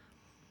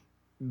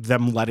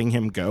them letting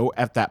him go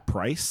at that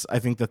price. I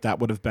think that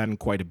would have been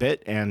quite a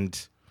bit,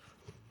 and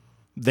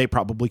they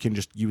probably can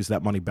just use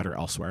that money better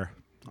elsewhere,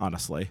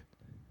 honestly.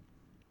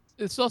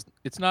 It's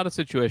not a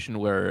situation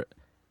where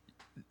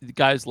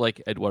guys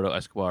like Eduardo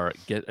Escobar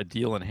get a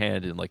deal in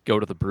hand and like go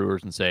to the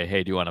Brewers and say,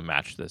 hey, do you want to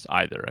match this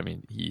either? I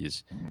mean,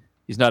 he's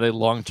not a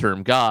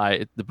long-term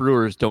guy. The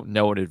Brewers don't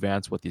know in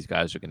advance what these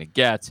guys are going to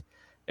get,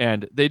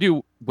 and they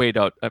do wait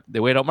out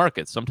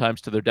markets,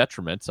 sometimes to their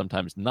detriment,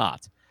 sometimes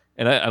not.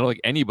 And I don't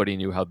think anybody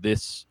knew how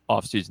this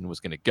offseason was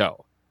going to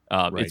go.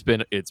 Right.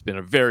 It's been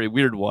a very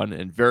weird one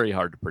and very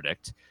hard to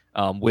predict.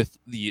 With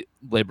the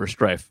labor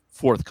strife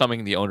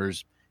forthcoming, the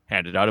owners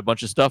handed out a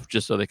bunch of stuff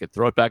just so they could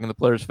throw it back in the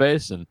player's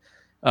face, and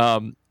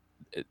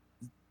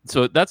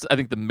so that's, I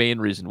think, the main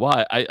reason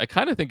why. I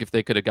kind of think if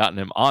they could have gotten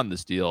him on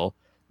this deal,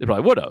 they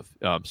probably would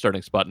have,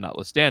 starting spot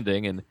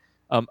notwithstanding. And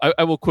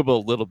I will quibble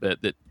a little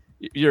bit that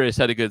Urias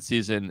had a good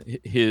season.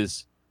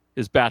 His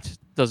bat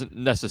doesn't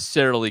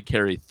necessarily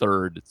carry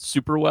third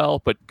super well,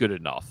 but good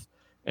enough.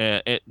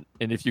 And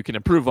if you can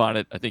improve on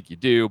it, I think you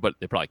do, but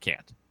they probably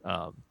can't.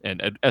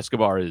 And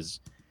Escobar is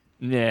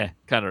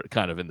kind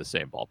of in the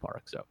same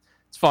ballpark, so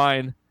it's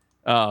fine.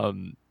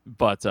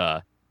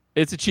 But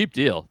it's a cheap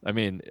deal. I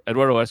mean,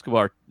 Eduardo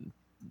Escobar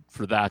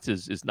for that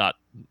is not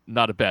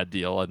a bad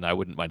deal, and I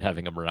wouldn't mind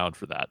having him around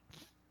for that.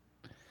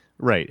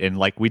 Right. And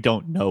like, we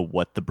don't know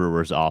what the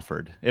Brewers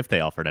offered, if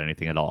they offered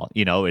anything at all.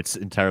 It's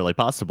entirely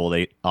possible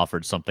they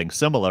offered something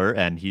similar,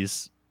 and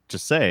he's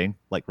just saying,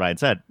 like Ryan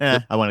said,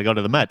 I want to go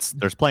to the Mets.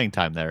 There's playing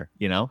time there,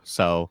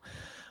 So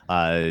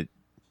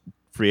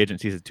free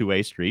agency is a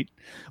two-way street.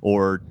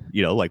 Or,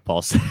 like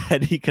Paul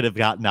said, he could have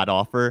gotten that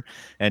offer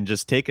and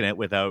just taken it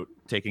without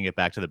taking it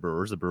back to the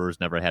Brewers. The Brewers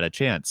never had a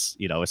chance,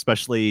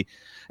 especially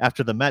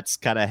after the Mets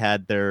kind of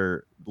had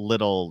their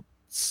little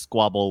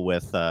squabble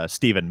with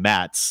Steven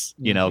Matz.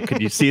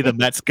 Could you see the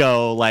Mets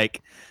go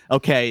like,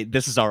 okay,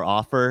 this is our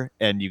offer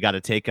and you got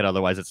to take it,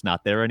 otherwise it's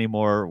not there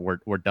anymore.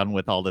 We're done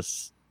with all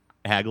this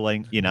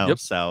haggling, Yep.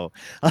 So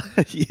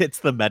it's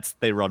the Mets.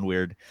 They run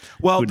weird.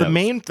 Well, the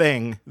main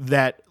thing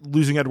that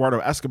losing Eduardo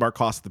Escobar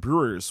cost the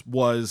Brewers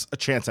was a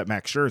chance at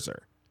Max Scherzer.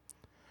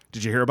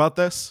 Did you hear about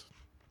this?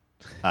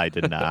 I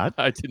did not.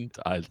 I didn't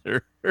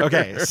either.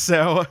 Okay,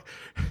 so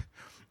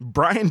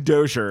Brian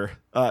Dozier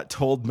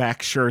told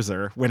Max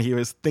Scherzer when he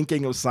was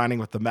thinking of signing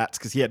with the Mets,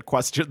 because he had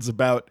questions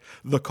about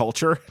the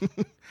culture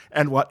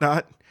and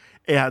whatnot.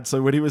 And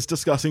so when he was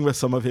discussing with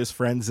some of his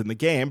friends in the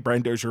game,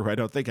 Brian Dozier, who I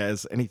don't think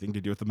has anything to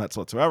do with the Mets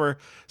whatsoever,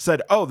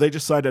 said, oh, they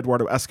just signed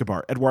Eduardo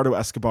Escobar. Eduardo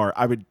Escobar,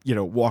 I would,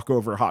 walk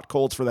over hot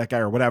coals for that guy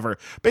or whatever.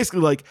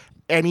 Basically, like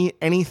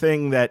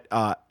anything that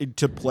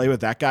to play with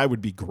that guy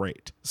would be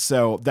great.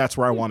 So that's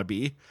where I want to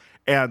be.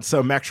 And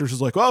so Max Scherzer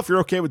was like, well, if you're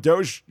okay with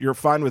Doge, you're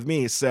fine with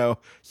me. So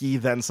he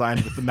then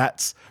signed with the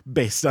Mets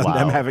based on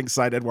them having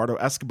signed Eduardo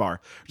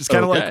Escobar. Just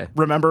kind of like,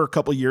 remember a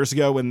couple years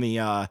ago when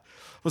the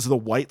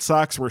White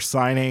Sox were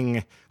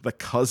signing the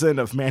cousin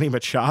of Manny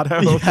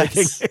Machado?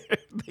 Yes.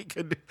 They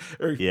could.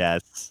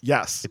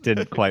 Yes. It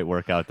didn't quite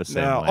work out the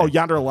same way. Oh,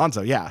 Yonder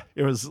Alonso. Yeah.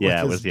 It was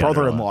like his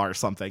brother-in-law or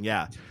something.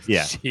 Yeah.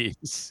 Yeah.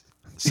 Jeez.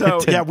 So,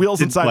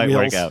 wheels inside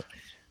wheels. Work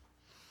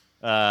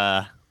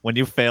out. When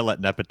you fail at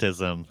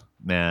nepotism,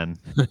 man.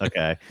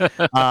 Okay.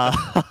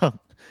 All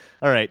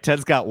right.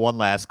 Ted's got one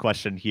last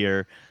question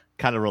here,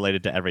 kind of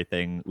related to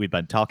everything we've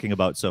been talking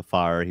about so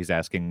far. He's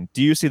asking,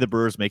 do you see the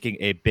Brewers making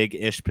a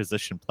big-ish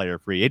position player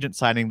free agent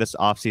signing this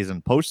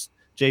offseason post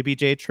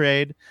JBJ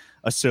trade,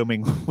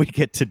 assuming we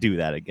get to do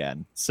that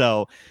again?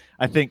 So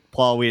I think,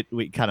 Paul,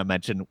 we kind of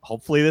mentioned,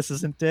 hopefully this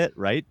isn't it,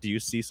 right? Do you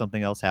see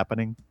something else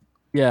happening?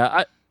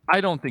 Yeah, I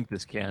don't think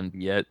this can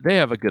be it. They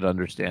have a good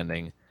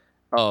understanding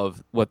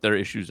of what their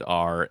issues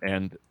are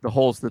and the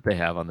holes that they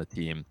have on the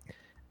team.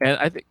 And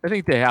I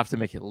think they have to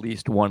make at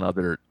least one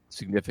other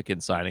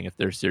significant signing if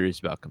they're serious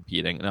about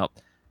competing. Now,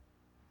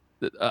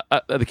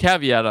 the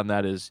caveat on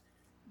that is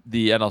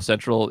the NL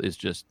Central is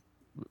just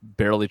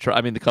barely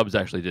I mean, the Cubs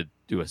actually did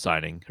do a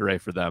signing. Hooray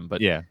for them.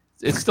 But yeah,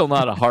 it's still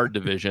not a hard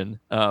division.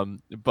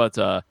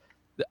 But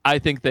I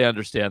think they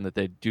understand that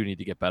they do need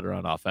to get better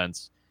on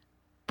offense.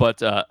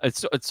 But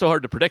it's so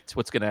hard to predict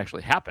what's going to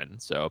actually happen.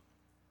 So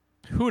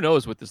who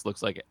knows what this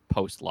looks like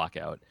post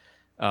lockout.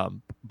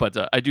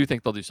 But I do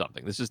think they'll do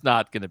something. This is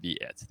not going to be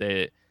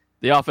it.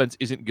 The offense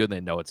isn't good. And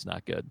they know it's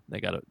not good. They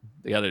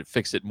gotta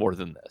fix it more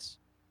than this.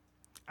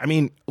 I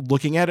mean,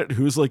 looking at it,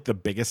 who's like the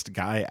biggest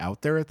guy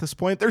out there at this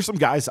point? There's some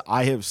guys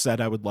I have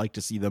said I would like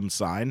to see them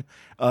sign.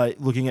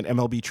 Looking at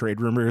MLB trade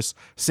rumors,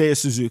 Seiya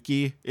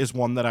Suzuki is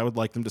one that I would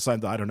like them to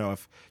sign. I don't know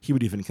if he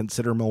would even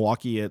consider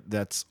Milwaukee.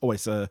 That's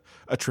always a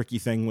tricky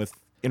thing with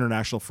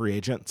international free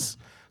agents.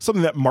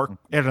 Something that Mark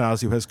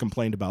Atanasio has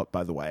complained about,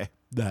 by the way,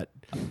 that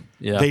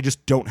they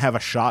just don't have a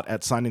shot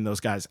at signing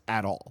those guys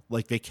at all.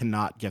 Like, they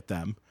cannot get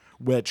them,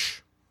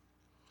 which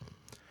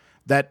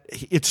that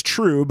it's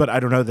true, but I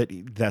don't know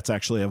that that's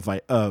actually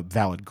a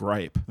valid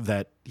gripe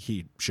that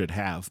he should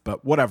have,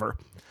 but whatever.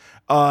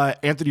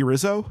 Anthony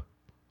Rizzo,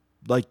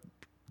 like,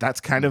 that's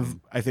kind of,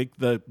 I think,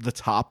 the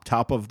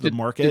top of the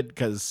market,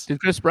 because did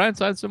Chris Bryant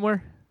sign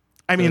somewhere?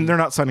 I mean, they're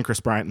not signing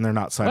Chris Bryant, and they're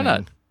not signing. Why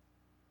not?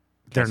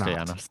 They're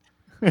not.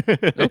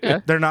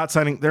 Okay. They're not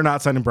signing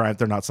Bryant.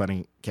 They're not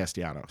signing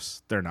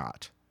Castellanos. They're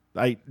not.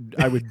 I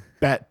would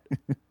bet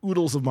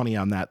oodles of money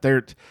on that.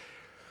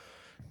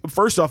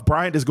 First off,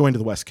 Bryant is going to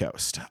the West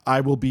Coast.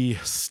 I will be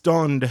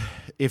stunned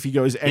if he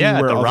goes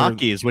anywhere. Yeah, the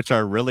Rockies, which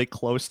are really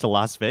close to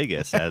Las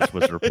Vegas, as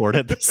was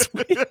reported this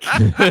week.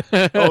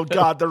 Oh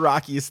God, the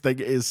Rockies thing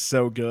is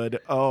so good.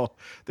 Oh,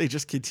 they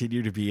just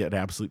continue to be an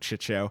absolute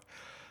shit show.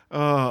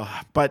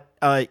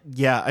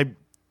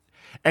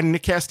 And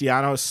Nick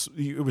Castellanos,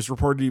 it was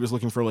reported he was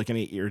looking for like an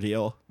 8-year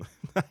deal.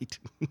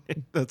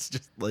 That's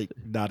just like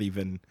not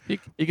even.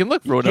 He can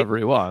look for whatever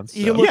he wants.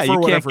 You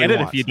can't get it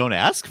if you don't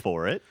ask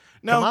for it.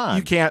 No,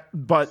 you can't.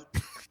 But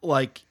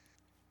like,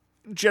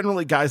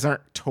 generally, guys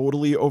aren't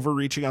totally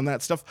overreaching on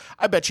that stuff.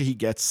 I bet you he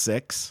gets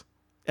 6,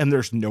 and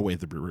there's no way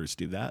the Brewers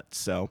do that.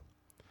 So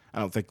I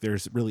don't think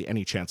there's really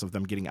any chance of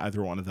them getting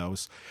either one of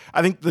those.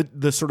 I think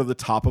the sort of the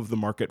top of the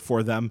market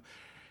for them,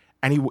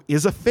 and he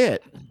is a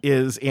fit,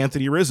 is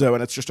Anthony Rizzo.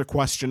 And it's just a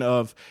question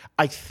of,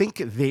 I think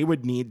they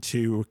would need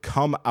to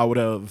come out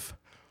of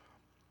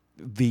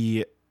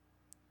the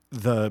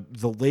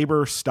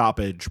labor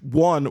stoppage,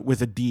 one,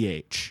 with a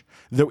DH.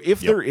 Though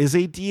if there is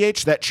a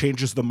DH, that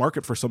changes the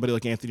market for somebody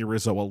like Anthony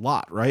Rizzo a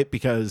lot, right?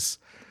 Because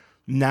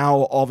now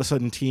all of a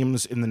sudden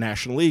teams in the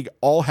National League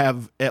all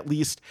have at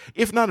least,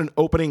 if not an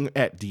opening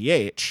at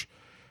DH,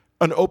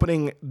 an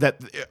opening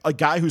that a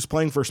guy who's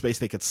playing first base,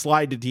 they could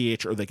slide to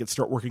DH, or they could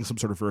start working some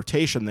sort of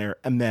rotation there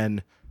and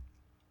then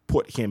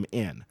put him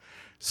in.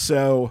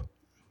 So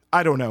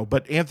I don't know,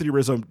 but Anthony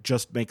Rizzo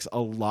just makes a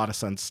lot of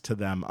sense to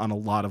them on a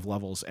lot of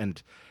levels.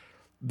 And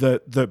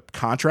the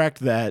contract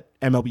that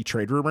MLB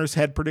trade rumors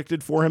had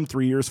predicted for him,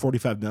 3 years,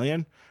 $45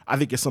 million, I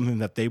think is something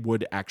that they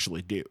would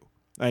actually do.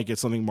 I think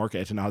it's something Mark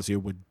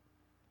Atanasio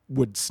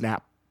would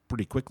snap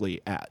pretty quickly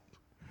at.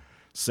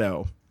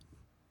 So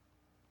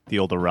the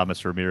old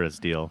Aramis Ramirez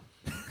deal.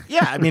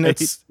 Yeah, I mean,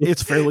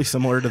 it's fairly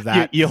similar to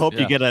that. You hope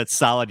you get a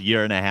solid 1.5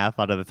 years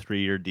out of a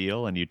 3-year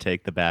deal, and you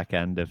take the back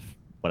end of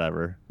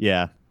whatever.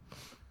 Yeah.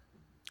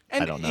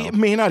 And I don't know. It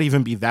may not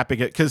even be that big,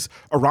 because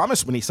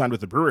Aramis, when he signed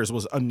with the Brewers,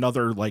 was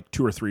another like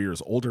 2 or 3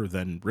 years older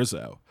than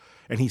Rizzo,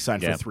 and he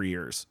signed for 3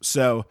 years.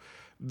 So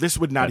this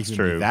would not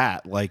even be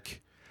that.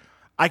 Like,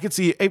 I could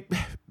see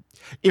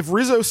if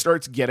Rizzo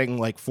starts getting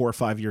like 4 or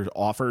 5 year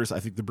offers, I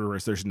think the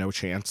Brewers, there's no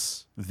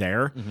chance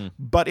there. Mm-hmm.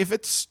 But if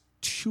it's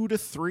 2 to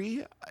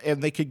 3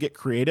 and they could get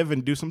creative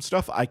and do some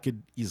stuff, I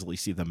could easily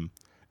see them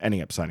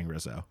ending up signing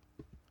Rizzo.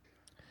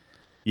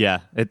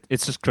 Yeah,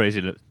 it's just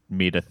crazy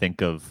me to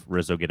think of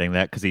Rizzo getting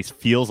that because he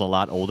feels a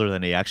lot older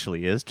than he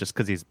actually is, just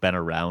because he's been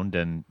around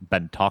and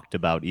been talked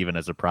about even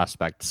as a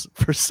prospect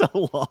for so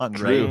long,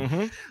 right?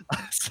 Mm-hmm.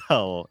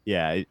 So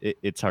yeah,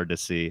 it's hard to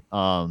see.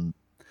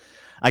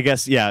 I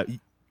guess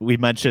we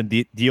mentioned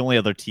the only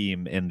other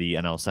team in the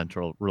NL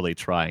Central really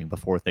trying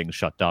before things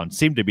shut down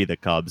seemed to be the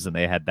Cubs, and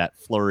they had that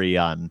flurry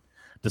on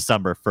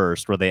December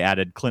 1st where they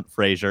added Clint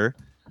Frazier,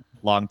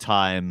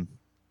 longtime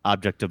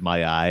object of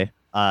my eye.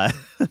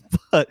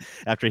 But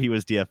after he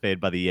was DFA'd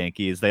by the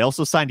Yankees, they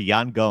also signed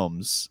Yan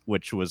Gomes,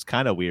 which was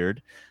kind of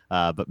weird,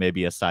 but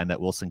maybe a sign that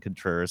Wilson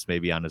Contreras may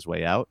be on his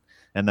way out.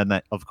 And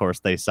then, of course,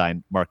 they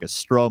signed Marcus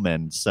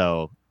Stroman.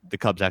 So the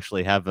Cubs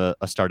actually have a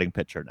starting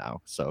pitcher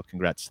now. So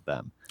congrats to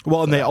them.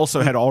 Well, and they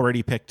also had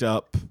already picked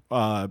up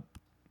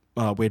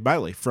Wade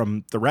Miley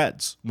from the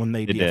Reds when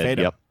they DFA'd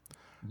him. Yep.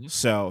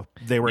 So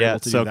they were able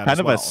to do that kind as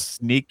of well. a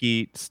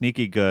sneaky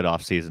good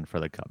offseason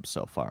for the Cubs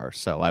so far.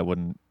 So I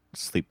wouldn't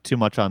sleep too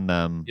much on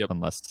them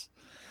unless,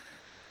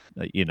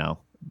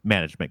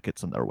 management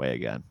gets in their way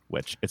again,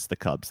 which it's the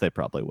Cubs. They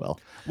probably will.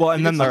 Well,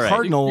 and then the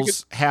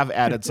Cardinals have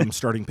added some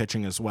starting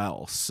pitching as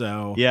well.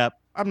 So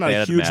I'm not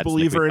a huge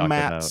believer in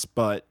Matz,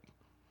 but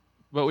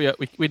we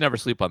never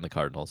sleep on the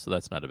Cardinals, so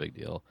that's not a big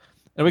deal.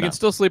 And we can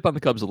still sleep on the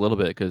Cubs a little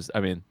bit because,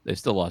 they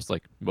still lost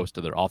like most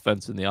of their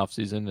offense in the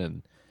offseason,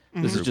 and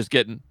this is just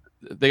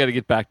they got to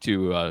get back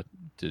to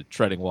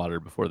treading water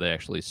before they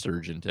actually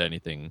surge into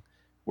anything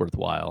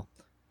worthwhile.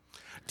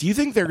 Do you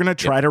think they're going to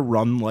try to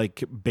run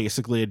like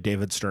basically a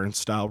David Stearns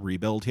style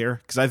rebuild here?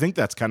 Because I think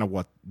that's kind of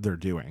what they're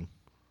doing.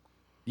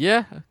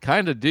 Yeah,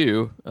 kind of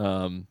do.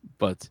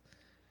 But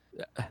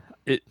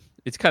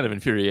it's kind of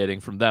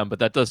infuriating from them. But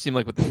that does seem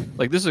like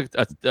this is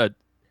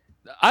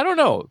I don't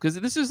know, because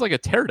this is like a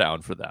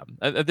teardown for them.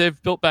 They've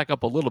built back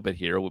up a little bit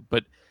here,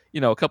 but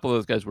a couple of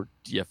those guys were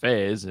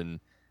DFAs, and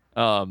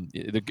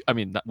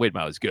Wade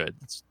Miley's good.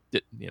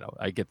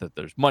 I get that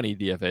there's money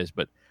DFAs,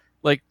 but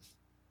like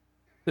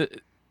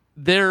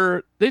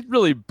they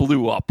really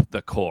blew up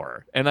the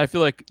core, and I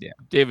feel like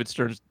David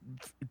Stearns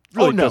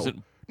really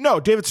doesn't. No,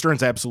 David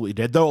Stearns absolutely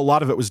did, though a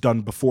lot of it was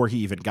done before he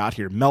even got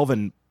here.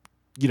 Melvin,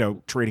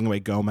 trading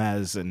away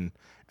Gomez and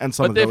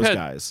some of those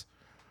guys.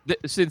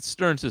 Since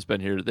Stearns has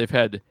been here, they've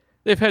had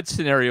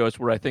scenarios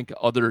where I think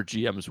other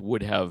GMs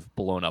would have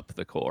blown up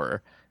the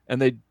core, and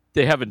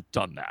they haven't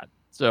done that.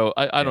 So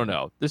I don't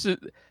know. This is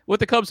what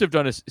the Cubs have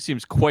done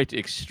seems quite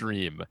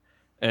extreme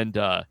and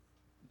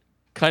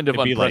kind of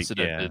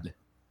unprecedented.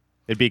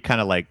 It'd be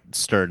kind of like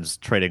Stearns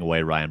trading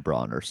away Ryan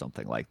Braun or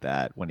something like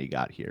that when he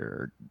got here,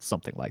 or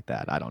something like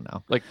that. I don't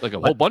know. Like a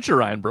whole bunch of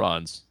Ryan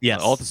Brauns.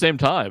 Yes. All at the same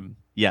time.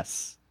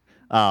 Yes.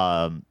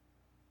 And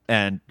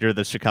you're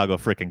the Chicago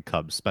freaking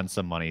Cubs. Spend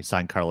some money,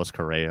 sign Carlos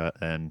Correa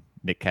and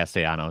Nick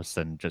Castellanos,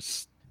 and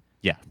just,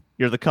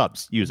 you're the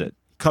Cubs. Use it.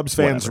 Cubs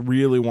fans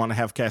really want to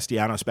have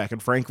Castellanos back,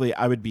 and frankly,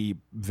 I would be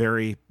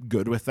very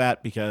good with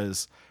that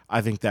because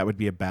I think that would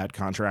be a bad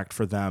contract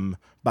for them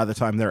by the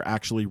time they're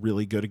actually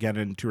really good again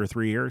in 2 or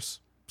 3 years.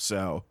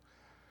 So,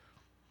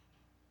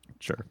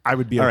 sure, I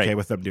would be okay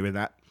with them doing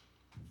that.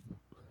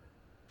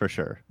 For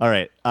sure. All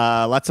right.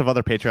 Lots of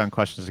other Patreon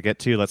questions to get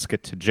to. Let's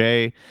get to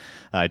Jay.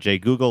 Jay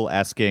Google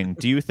asking,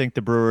 do you think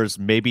the Brewers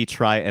maybe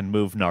try and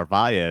move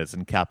Narvaez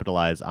and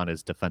capitalize on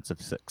his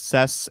defensive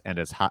success and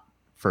his hot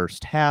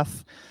first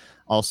half?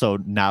 Also,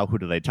 now who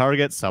do they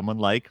target? Someone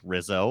like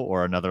Rizzo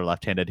or another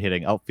left-handed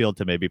hitting outfield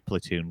to maybe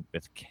platoon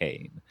with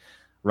Kane.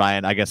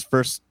 Ryan, I guess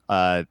first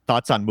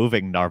thoughts on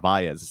moving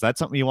Narvaez. Is that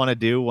something you want to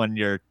do when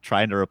you're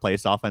trying to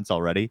replace offense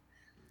already?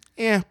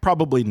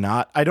 Probably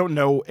not. I don't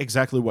know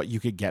exactly what you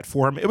could get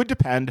for him. It would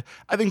depend.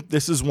 I think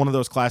this is one of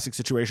those classic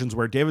situations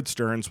where David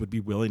Stearns would be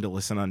willing to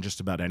listen on just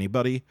about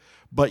anybody,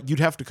 but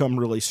you'd have to come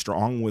really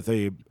strong with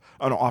an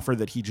offer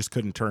that he just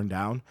couldn't turn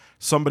down.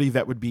 Somebody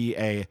that would be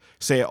a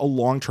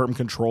long-term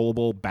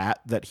controllable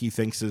bat that he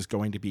thinks is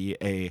going to be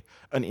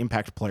an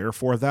impact player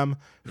for them,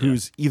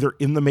 who's either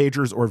in the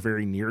majors or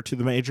very near to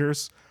the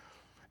majors.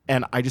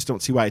 And I just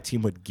don't see why a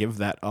team would give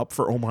that up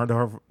for Omar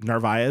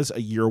Narvaez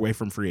a year away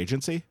from free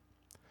agency.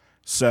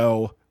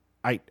 So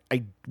I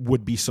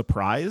would be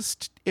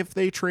surprised if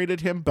they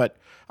traded him, but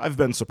I've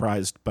been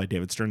surprised by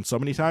David Stearns so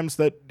many times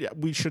that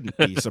we shouldn't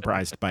be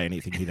surprised by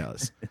anything he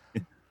does.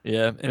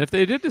 Yeah, and if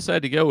they did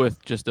decide to go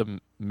with just a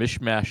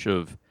mishmash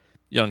of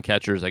young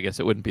catchers, I guess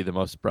it wouldn't be the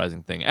most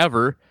surprising thing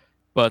ever.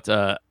 But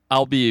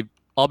I'll be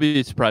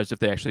surprised if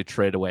they actually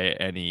trade away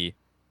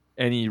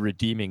any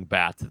redeeming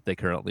bat that they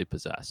currently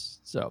possess.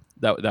 So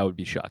that would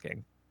be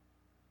shocking.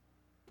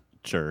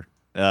 Sure.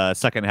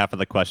 Second half of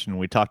the question,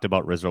 we talked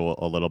about Rizzo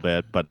a little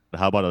bit, but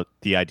how about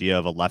the idea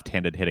of a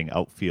left-handed hitting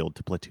outfield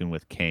to platoon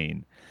with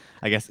Kane?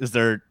 I guess, is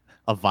there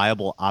a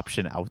viable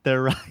option out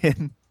there,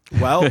 Ryan?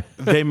 Well,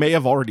 they may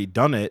have already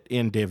done it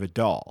in David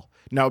Dahl.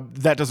 Now,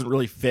 that doesn't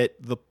really fit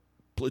the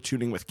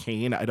platooning with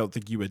Kane. I don't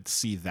think you would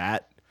see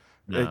that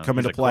come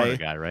into play. He's a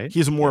corner guy, right?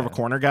 He's more of a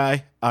corner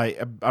guy.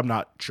 I'm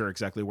not sure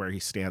exactly where he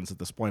stands at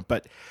this point,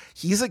 but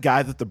he's a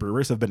guy that the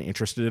Brewers have been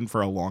interested in for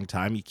a long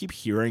time. You keep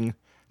hearing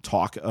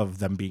talk of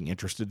them being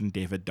interested in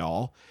David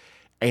Dahl,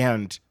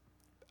 and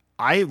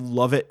I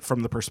love it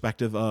from the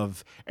perspective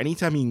of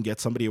anytime you can get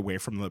somebody away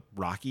from the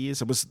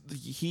Rockies. Was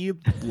he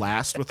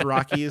last with the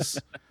Rockies?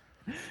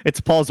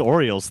 It's Paul's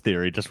Orioles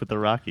theory, just with the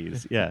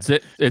Rockies. Yeah,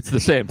 it's the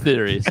same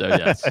theory. So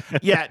yes,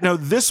 yeah. No,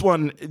 this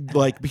one,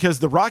 like, because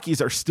the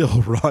Rockies are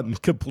still run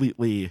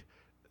completely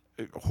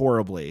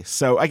horribly.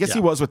 So I guess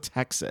he was with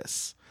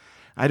Texas.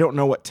 I don't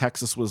know what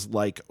Texas was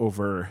like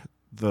over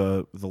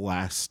the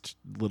last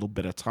little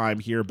bit of time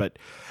here, but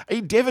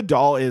David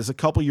Dahl is a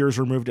couple years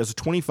removed. As a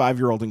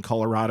 25-year-old in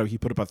Colorado, he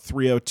put up a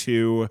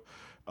 302.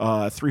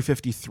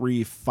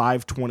 353,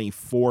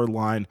 524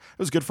 line. It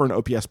was good for an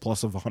OPS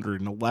plus of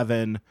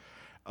 111.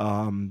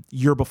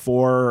 Year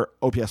before,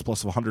 OPS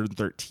plus of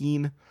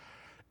 113.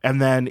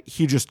 And then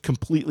he just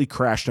completely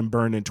crashed and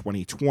burned in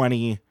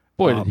 2020.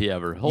 Boy, did he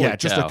ever. Holy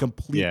cow. A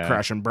complete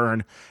crash and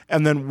burn.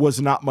 And then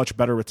was not much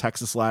better with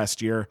Texas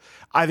last year.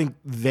 I think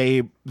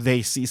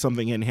they see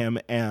something in him,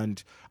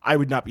 and I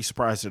would not be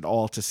surprised at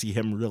all to see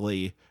him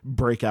really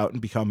break out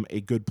and become a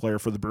good player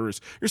for the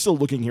Brewers. You're still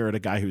looking here at a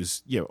guy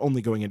who's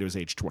only going into his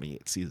age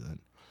 28 season.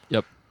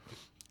 Yep.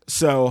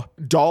 So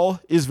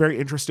Dahl is very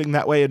interesting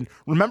that way. And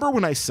remember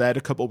when I said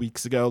a couple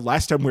weeks ago,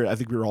 last time I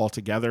think we were all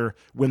together,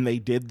 when they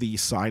did the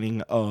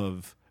signing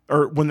of,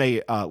 or when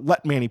they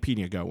let Manny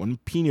Pena go, when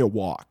Pena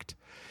walked.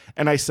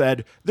 And I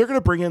said, they're going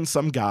to bring in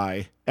some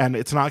guy, and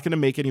it's not going to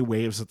make any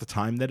waves at the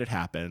time that it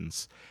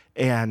happens.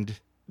 And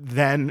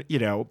then,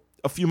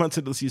 a few months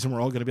into the season, we're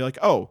all going to be like,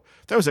 oh,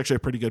 that was actually a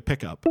pretty good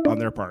pickup on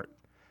their part.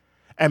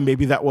 And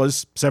maybe that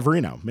was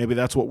Severino. Maybe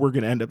that's what we're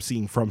going to end up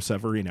seeing from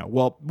Severino.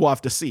 Well, we'll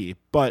have to see.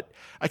 But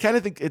I kind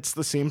of think it's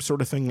the same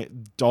sort of thing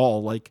at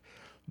Dahl. Like,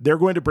 they're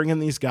going to bring in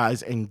these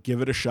guys and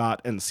give it a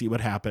shot and see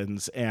what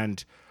happens.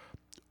 And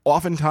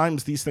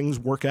oftentimes these things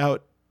work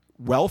out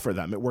well for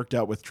them. It worked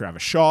out with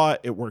Travis Shaw.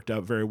 It worked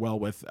out very well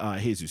with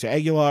Jesus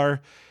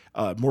Aguilar.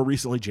 More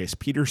recently, Jace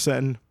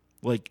Peterson.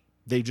 Like,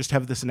 they just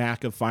have this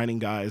knack of finding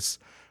guys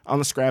on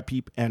the scrap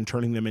heap and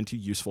turning them into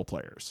useful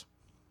players.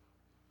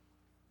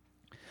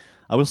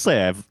 I will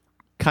say I've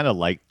kind of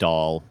liked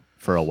Dahl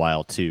for a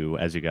while too.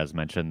 As you guys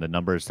mentioned, the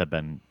numbers have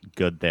been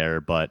good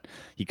there, but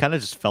he kind of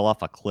just fell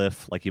off a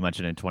cliff, like you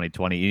mentioned in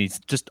 2020. He's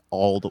just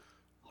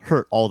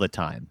hurt all the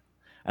time.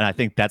 And I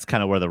think that's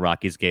kind of where the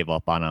Rockies gave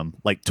up on him.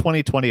 Like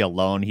 2020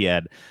 alone, he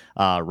had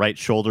right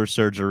shoulder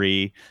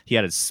surgery. He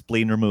had his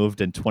spleen removed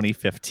in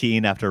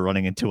 2015 after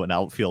running into an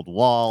outfield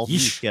wall.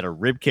 Yeesh. He had a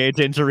ribcage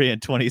injury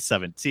in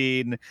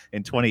 2017.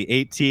 In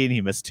 2018,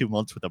 he missed 2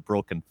 months with a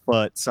broken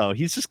foot. So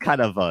he's just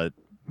kind of a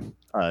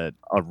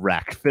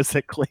wreck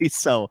physically.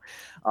 So,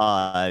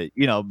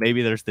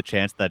 maybe there's the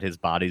chance that his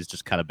body's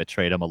just kind of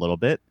betrayed him a little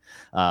bit.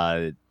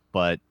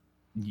 But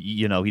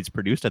he's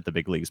produced at the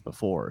big leagues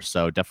before,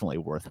 so definitely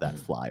worth that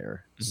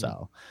flyer.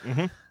 So,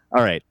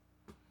 all right.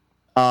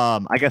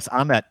 I guess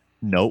on that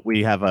note,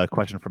 we have a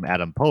question from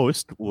Adam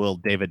Post. Will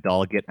David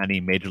Dahl get any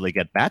major league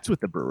at bats with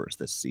the Brewers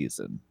this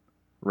season?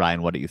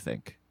 Ryan, what do you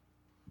think?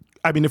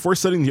 I mean, if we're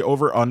setting the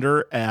over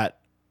under at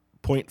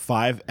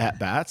 0.5 at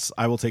bats,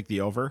 I will take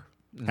the over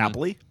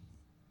happily.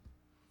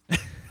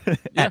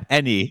 At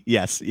any,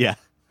 yes, yeah.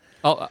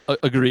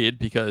 Agreed,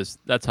 because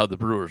that's how the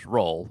Brewers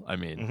roll. I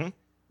mean,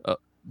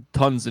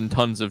 tons and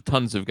tons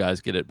of guys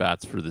get at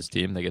bats for this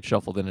team. They get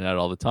shuffled in and out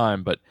all the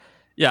time. But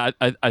yeah,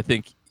 I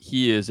think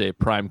he is a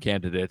prime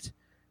candidate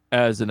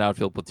as an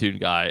outfield platoon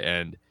guy,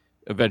 and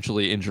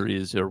eventually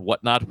injuries or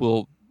whatnot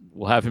will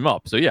have him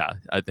up. So yeah,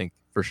 I think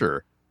for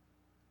sure.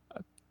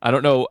 I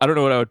don't know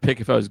what I would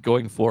pick if I was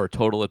going for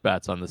total at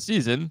bats on the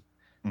season.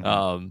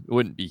 It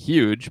wouldn't be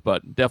huge,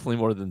 but definitely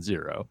more than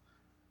zero.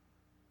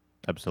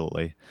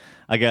 Absolutely.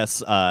 I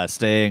guess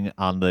staying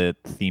on the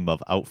theme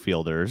of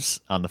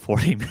outfielders on the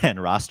 40-man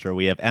roster,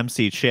 we have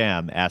MC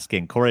Cham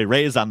asking, Corey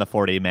Ray's on the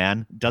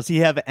 40-man. Does he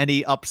have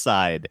any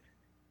upside?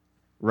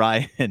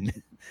 Ryan,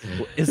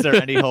 is there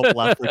any hope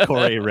left for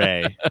Corey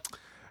Ray?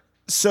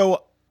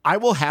 So I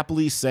will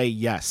happily say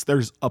yes,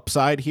 there's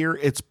upside here.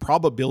 It's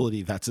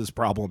probability that's his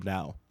problem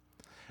now.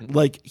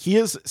 Like, he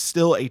is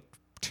still a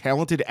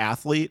talented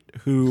athlete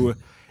who,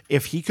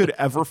 if he could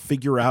ever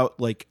figure out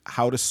like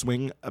how to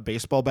swing a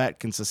baseball bat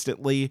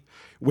consistently,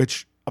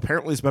 which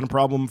apparently has been a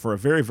problem for a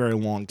very, very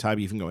long time,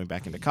 even going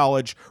back into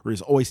college, where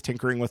he's always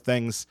tinkering with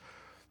things.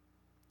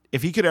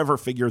 If he could ever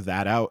figure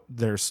that out,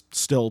 there's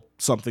still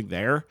something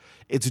there.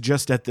 It's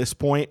just at this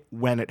point,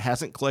 when it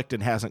hasn't clicked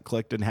and hasn't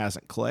clicked and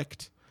hasn't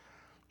clicked,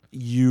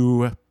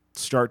 you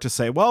start to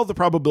say, well, the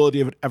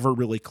probability of it ever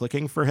really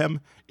clicking for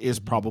him is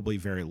probably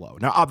very low.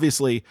 Now,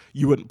 obviously,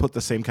 you wouldn't put the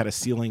same kind of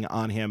ceiling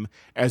on him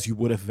as you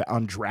would have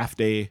on draft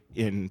day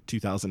in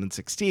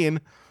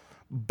 2016,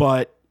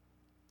 but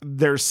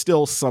there's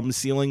still some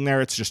ceiling there.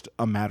 It's just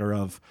a matter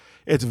of,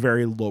 it's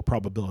very low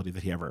probability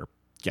that he ever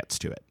gets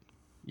to it.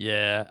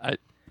 Yeah,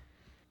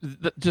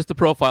 just the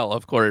profile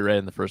of Corey Ray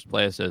in the first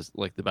place as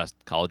like the best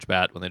college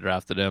bat when they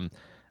drafted him.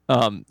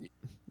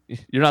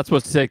 You're not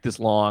supposed to take this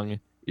long.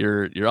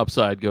 Your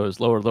upside goes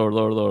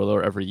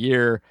lower every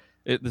year.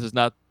 This is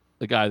not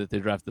the guy that they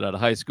drafted out of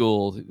high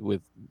school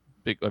with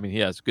big. I mean, he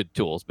has good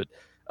tools, but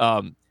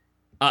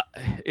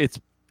it's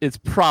it's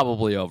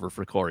probably over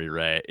for Corey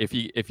Ray. If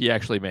he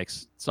actually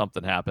makes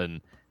something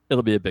happen,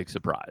 it'll be a big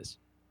surprise.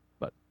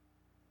 But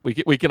we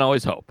can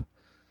always hope.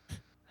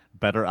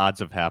 Better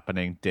odds of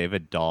happening: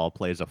 David Dahl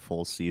plays a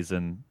full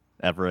season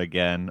ever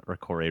again, or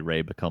Corey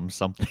Ray becomes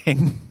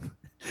something.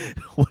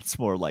 What's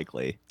more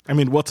likely? I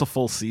mean, what's a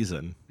full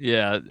season?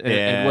 Yeah,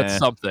 and what's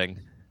something?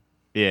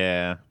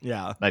 Yeah,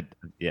 Yeah.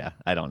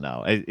 I don't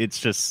know. It's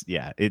just,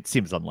 it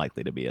seems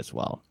unlikely to be as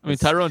well. I mean,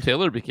 Tyrone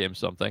Taylor became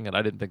something, and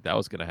I didn't think that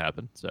was going to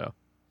happen. So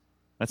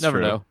that's never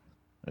true. know.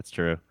 That's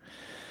true.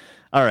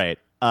 All right,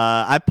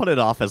 I put it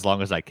off as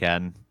long as I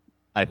can.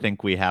 I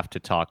think we have to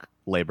talk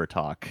labor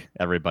talk.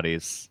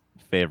 Everybody's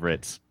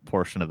favorite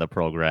portion of the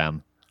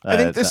program. I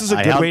think this is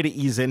a good way to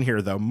ease in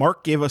here, though.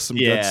 Mark gave us some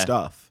good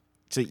stuff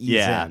to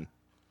ease in.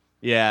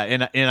 Yeah,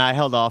 and I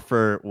held off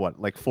for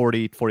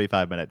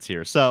 45 minutes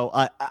here. So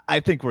I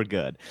think we're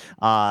good.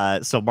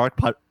 So Mark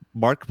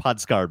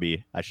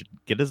Podscarby, I should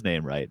get his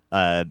name right,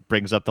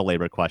 brings up the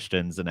labor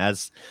questions. And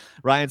as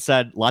Ryan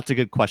said, lots of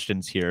good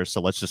questions here.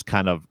 So let's just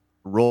kind of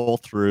roll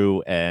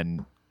through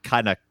and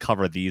kind of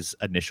cover these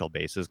initial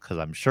bases, because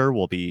I'm sure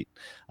we'll be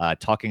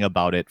talking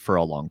about it for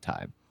a long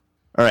time.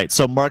 All right,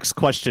 so Mark's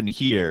question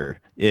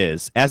here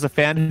is, as a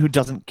fan who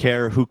doesn't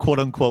care who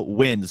quote-unquote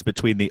wins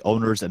between the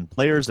owners and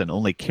players and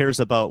only cares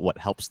about what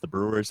helps the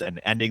Brewers and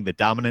ending the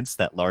dominance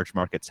that large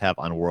markets have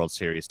on World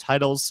Series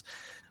titles,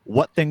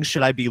 what things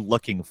should I be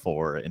looking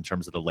for in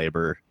terms of the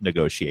labor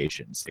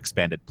negotiations?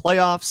 Expanded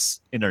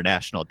playoffs,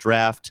 international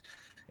draft,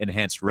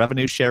 enhanced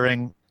revenue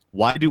sharing?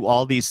 Why do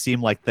all these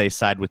seem like they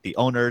side with the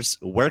owners?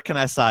 Where can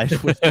I side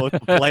with both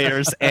the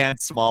players and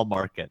small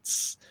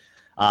markets?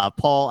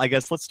 Paul, I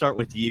guess let's start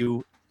with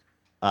you.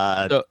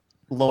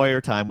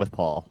 Lawyer time with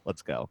Paul.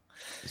 Let's go.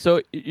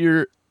 So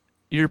you're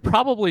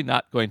probably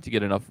not going to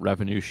get enough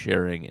revenue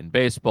sharing in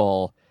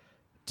baseball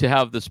to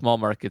have the small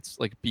markets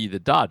be the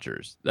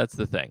Dodgers. That's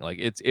the thing.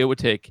 It would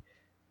take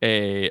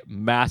a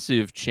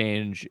massive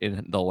change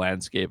in the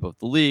landscape of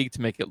the league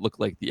to make it look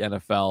like the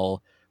NFL,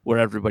 where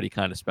everybody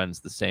kind of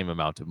spends the same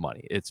amount of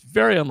money. It's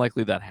very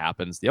unlikely that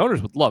happens. The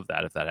owners would love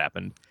that if that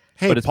happened,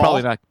 but it's Paul,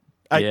 probably not.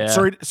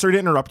 Sorry to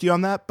interrupt you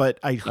on that, but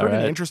I heard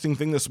an interesting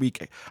thing this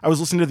week. I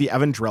was listening to the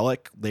Evan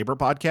Drellick labor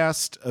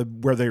podcast,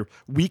 where they're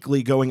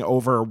weekly going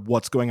over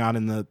what's going on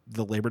in the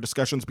labor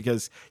discussions,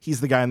 because he's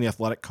the guy in The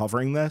Athletic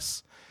covering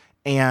this.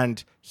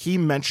 And he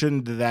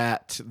mentioned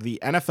that the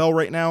NFL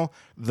right now,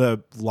 the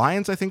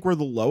Lions, I think, were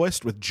the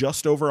lowest with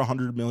just over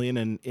 100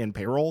 million in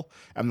payroll,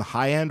 and the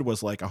high end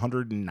was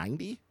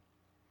 190.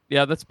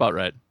 Yeah, that's about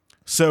right.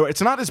 So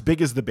it's not as big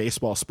as the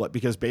baseball split,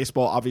 because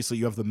baseball, obviously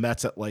you have the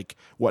Mets at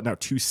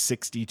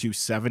 260,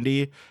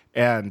 270,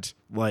 and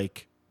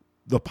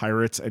the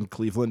Pirates and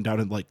Cleveland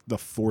down in the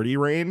 40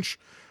 range.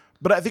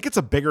 But I think it's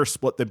a bigger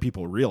split than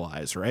people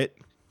realize, right?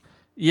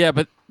 Yeah,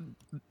 but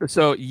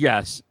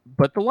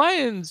the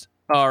Lions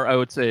are, I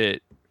would say,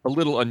 a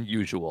little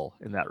unusual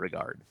in that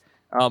regard.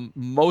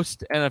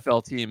 Most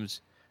NFL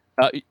teams,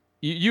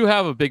 you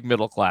have a big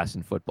middle class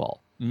in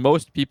football.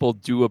 Most people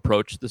do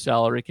approach the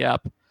salary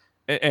cap.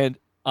 And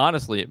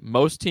honestly,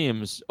 most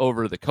teams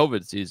over the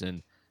COVID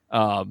season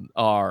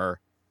are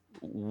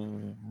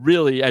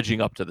really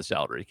edging up to the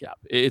salary cap.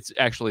 It's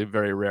actually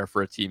very rare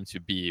for a team to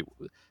be.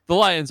 The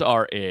Lions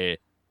are a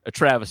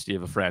travesty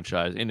of a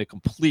franchise in a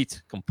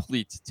complete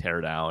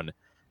teardown.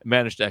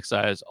 Managed to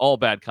excise all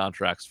bad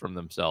contracts from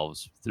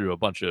themselves through a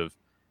bunch of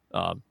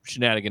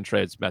shenanigan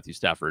trades. Matthew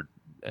Stafford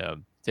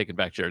taking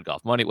back Jared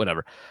Goff money,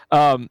 whatever.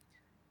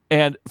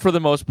 And for the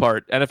most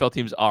part, NFL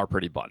teams are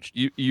pretty bunched.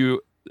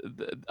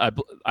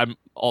 I'm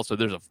also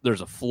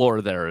there's a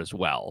floor there as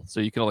well,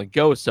 so you can only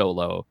go so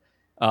low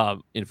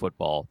in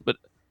football. But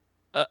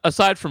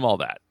aside from all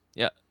that,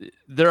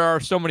 there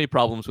are so many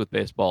problems with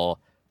baseball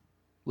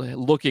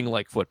looking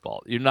like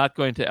football. You're not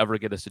going to ever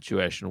get a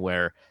situation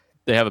where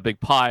they have a big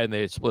pie and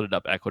they split it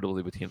up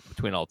equitably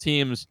between all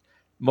teams,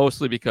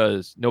 mostly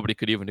because nobody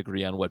could even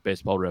agree on what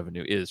baseball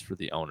revenue is for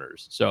the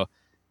owners. So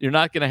you're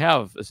not going to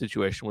have a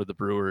situation where the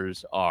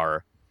Brewers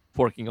are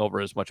forking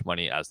over as much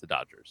money as the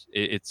Dodgers.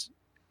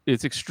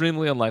 It's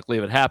extremely unlikely.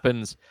 If it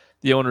happens,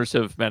 the owners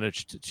have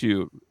managed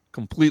to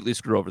completely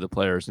screw over the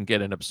players and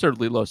get an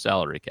absurdly low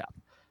salary cap.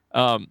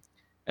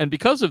 And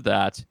because of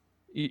that,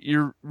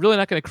 you're really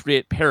not going to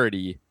create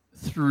parity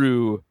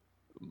through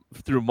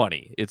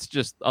money. It's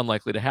just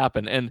unlikely to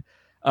happen. And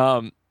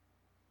while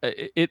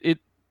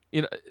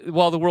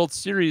the World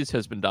Series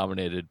has been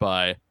dominated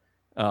by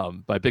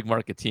big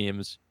market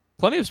teams,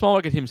 plenty of small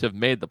market teams have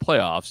made the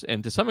playoffs,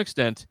 and to some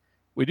extent,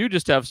 we do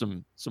just have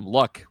some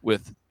luck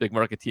with big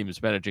market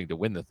teams managing to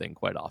win the thing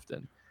quite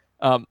often.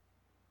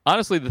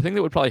 Honestly, the thing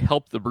that would probably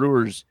help the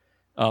Brewers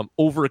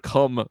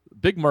overcome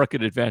big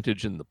market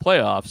advantage in the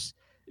playoffs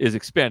is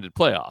expanded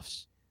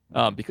playoffs,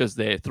 because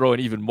they throw in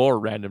even more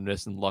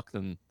randomness and luck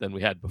than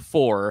we had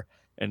before,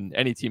 and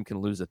any team can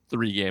lose a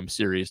 3-game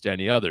series to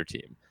any other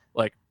team.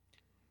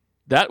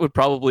 That would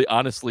probably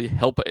honestly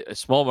help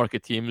small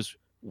market teams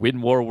win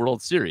more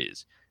World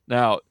Series.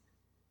 Now,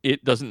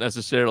 it's not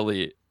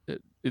necessarily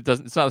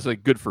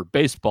good for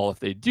baseball if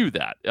they do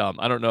that.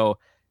 I don't know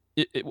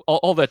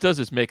all that does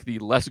is make the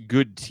less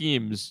good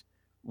teams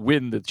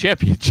win the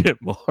championship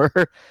more.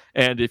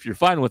 And if you're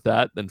fine with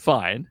that, then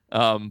fine.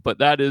 But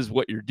that is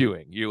what you're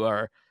doing.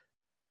 You're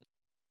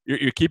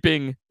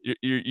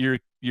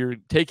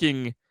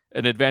taking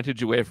an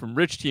advantage away from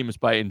rich teams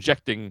by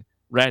injecting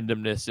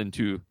randomness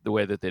into the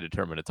way that they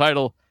determine a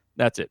title.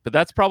 That's it. But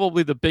that's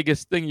probably the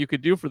biggest thing you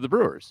could do for the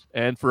Brewers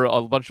and for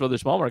a bunch of other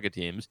small market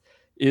teams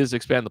is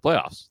expand the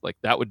playoffs. Like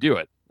that would do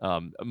it.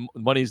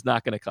 Money's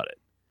not going to cut it.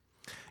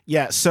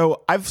 Yeah,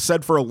 so I've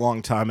said for a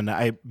long time, and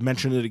I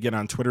mentioned it again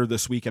on Twitter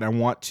this week, and I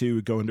want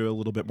to go into a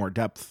little bit more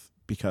depth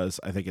because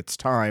I think it's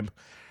time.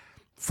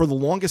 For the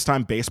longest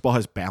time, baseball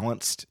has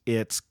balanced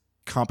its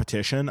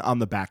competition on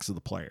the backs of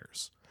the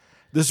players.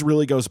 This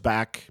really goes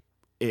back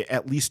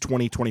at least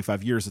 20,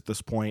 25 years at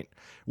this point,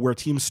 where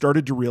teams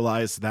started to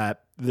realize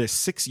that the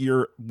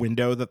 6-year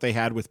window that they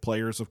had with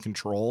players of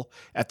control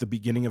at the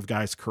beginning of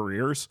guys'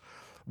 careers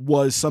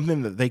was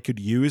something that they could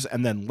use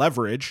and then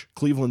leverage.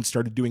 Cleveland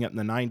started doing it in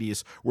the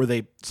 90s where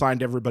they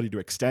signed everybody to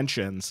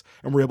extensions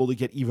and were able to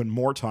get even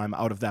more time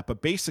out of that.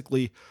 But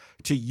basically,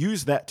 to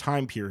use that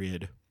time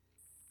period,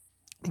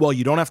 well,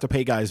 you don't have to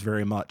pay guys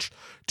very much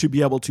to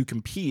be able to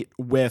compete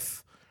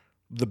with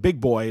the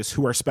big boys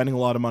who are spending a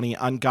lot of money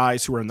on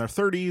guys who are in their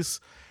 30s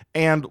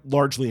and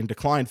largely in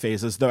decline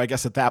phases, though I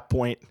guess at that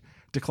point,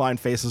 decline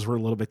phases were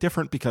a little bit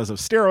different because of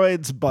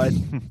steroids, but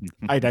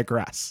I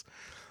digress.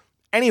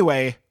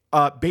 Anyway,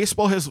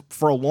 baseball has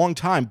for a long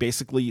time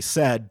basically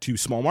said to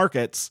small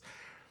markets,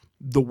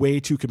 the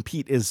way to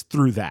compete is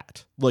through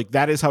that. Like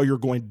that is how you're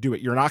going to do it.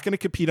 You're not going to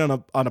compete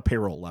on a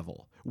payroll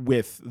level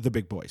with the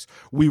big boys.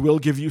 We will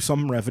give you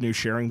some revenue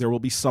sharing. There will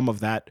be some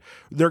of that.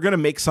 They're going to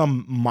make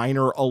some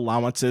minor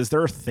allowances.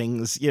 There are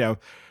things, you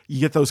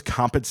get those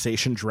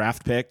compensation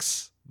draft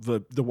picks,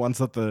 the ones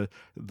that the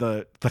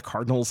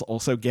Cardinals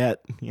also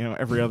get,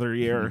 every other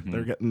year. Mm-hmm.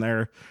 They're getting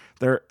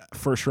their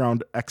first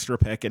round extra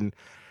pick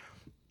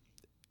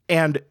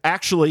and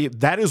actually,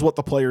 that is what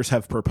the players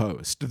have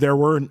proposed. There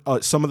were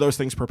some of those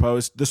things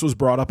proposed. This was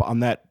brought up on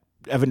that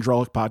Evan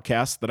Drellich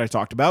podcast that I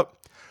talked about.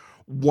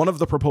 One of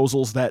the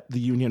proposals that the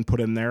union put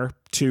in there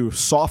to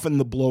soften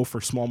the blow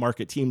for small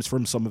market teams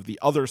from some of the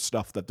other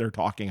stuff that they're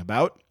talking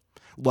about,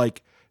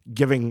 like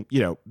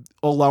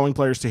allowing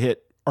players to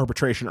hit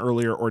arbitration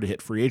earlier or to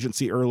hit free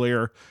agency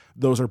earlier.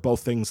 Those are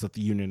both things that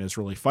the union is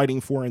really fighting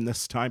for in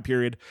this time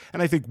period,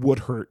 and I think would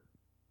hurt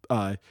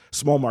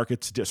small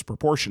markets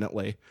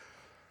disproportionately.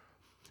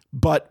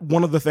 But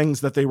one of the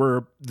things that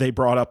they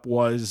brought up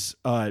was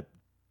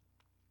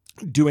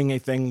doing a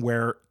thing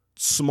where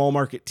small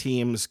market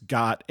teams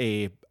got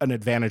an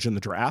advantage in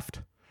the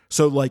draft.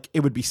 So like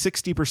it would be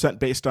 60%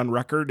 based on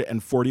record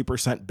and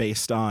 40%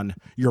 based on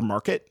your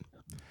market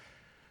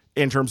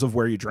in terms of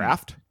where you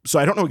draft. So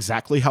I don't know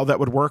exactly how that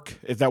would work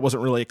if that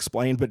wasn't really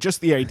explained, but just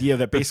the idea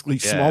that basically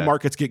small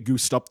markets get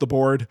goosed up the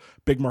board,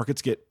 big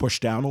markets get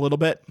pushed down a little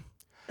bit.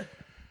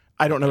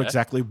 I don't know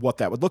exactly what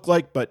that would look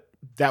like, but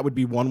that would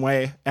be one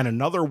way. And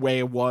another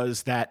way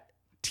was that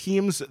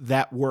teams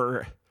that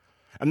were,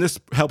 and this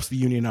helps the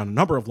union on a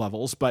number of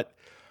levels, but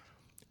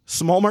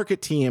small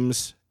market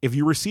teams, if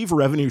you receive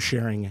revenue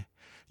sharing,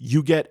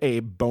 you get a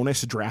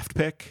bonus draft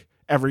pick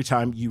every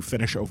time you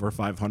finish over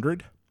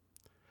 500.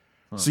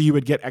 Huh. So you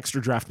would get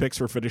extra draft picks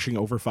for finishing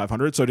over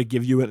 500. So to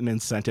give you an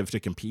incentive to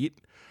compete,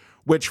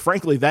 which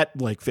frankly, that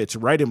fits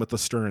right in with the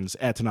Stearns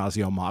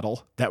Attanasio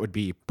model. That would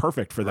be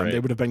perfect for them. Right. They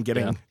would have been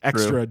getting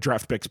extra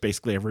draft picks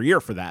basically every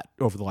year for that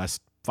over the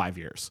last 5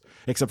 years,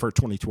 except for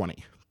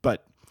 2020.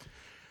 But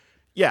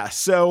yeah,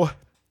 so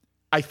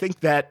I think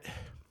that,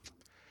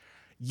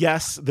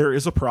 yes, there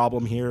is a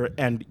problem here.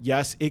 And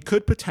yes, it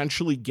could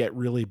potentially get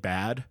really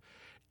bad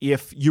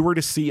if you were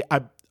to see,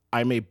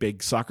 I'm a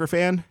big soccer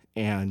fan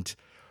and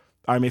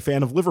I'm a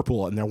fan of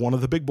Liverpool, and they're one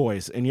of the big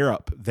boys in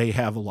Europe. They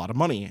have a lot of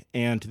money,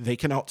 and they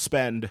can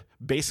outspend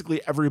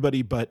basically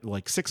everybody but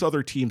like 6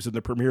 other teams in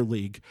the Premier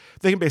League.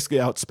 They can basically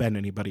outspend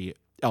anybody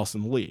else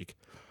in the league.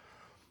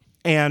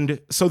 And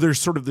so there's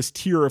sort of this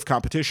tier of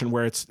competition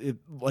where it's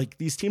like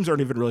these teams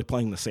aren't even really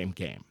playing the same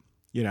game.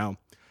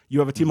 You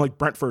have a team like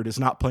Brentford is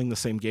not playing the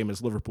same game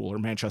as Liverpool or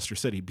Manchester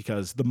City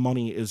because the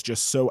money is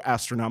just so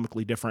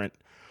astronomically different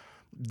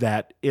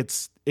that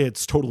it's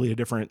totally a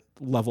different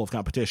level of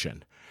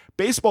competition.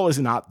 Baseball is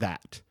not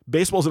that.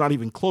 Baseball is not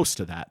even close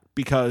to that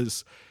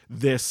because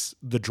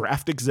the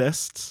draft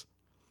exists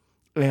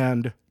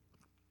and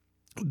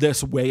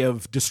this way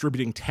of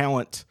distributing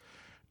talent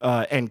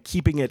and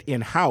keeping it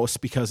in-house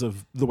because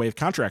of the way the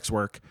contracts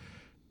work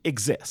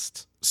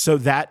exists. So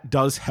that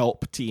does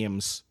help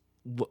teams,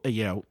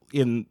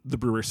 in the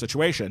Brewers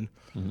situation.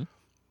 Mm-hmm.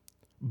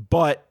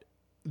 But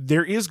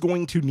there is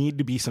going to need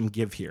to be some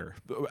give here.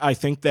 I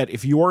think that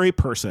if you are a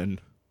person,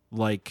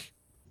 like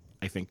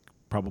I think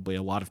probably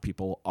a lot of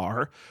people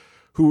are,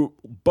 who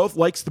both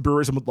likes the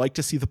Brewers and would like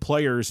to see the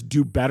players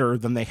do better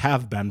than they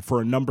have been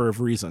for a number of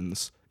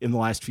reasons in the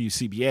last few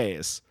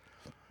CBAs,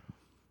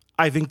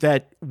 I think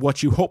that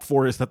what you hope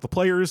for is that the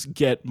players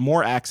get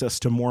more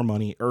access to more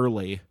money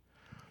early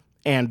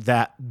and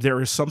that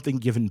there is something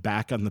given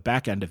back on the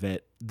back end of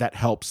it that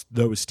helps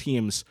those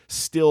teams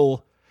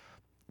still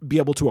be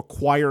able to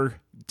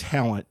acquire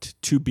talent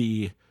to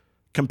be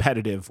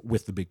competitive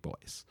with the big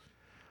boys.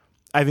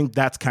 I think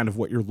that's kind of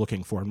what you're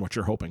looking for and what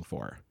you're hoping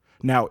for.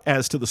 Now,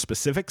 as to the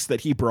specifics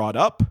that he brought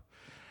up,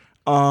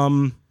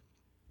 I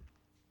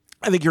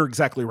think you're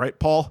exactly right,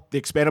 Paul. The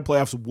expanded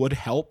playoffs would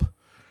help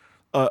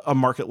a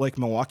market like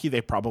Milwaukee.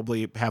 They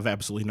probably have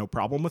absolutely no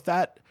problem with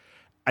that.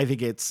 I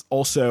think it's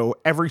also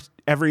every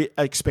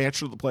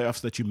expansion of the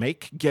playoffs that you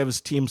make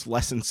gives teams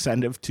less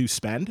incentive to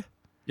spend.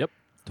 Yep,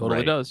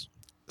 totally does.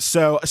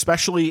 So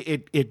especially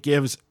it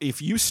gives,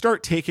 if you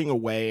start taking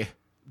away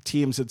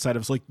teams'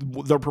 incentives, like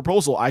the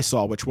proposal I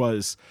saw, which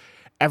was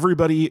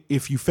everybody,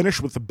 if you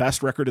finish with the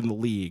best record in the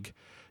league,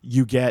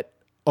 you get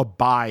a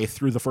bye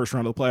through the first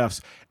round of the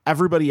playoffs.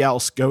 Everybody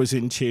else goes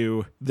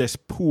into this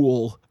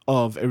pool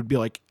of, it would be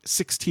like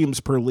 6 teams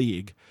per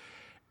league.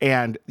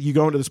 And you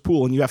go into this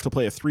pool and you have to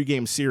play a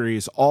 3-game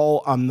series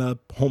all on the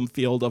home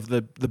field of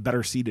the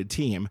better seeded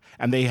team.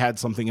 And they had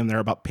something in there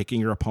about picking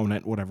your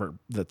opponent, whatever,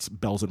 that's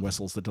bells and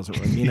whistles that doesn't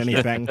really mean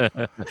anything.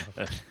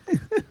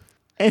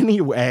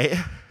 Anyway,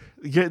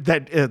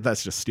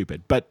 that's just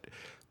stupid. But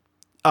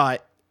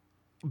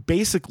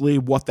basically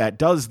what that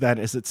does then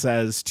is it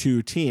says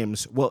to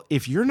teams, well,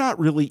 if you're not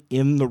really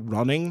in the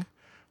running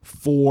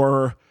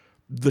for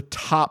the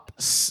top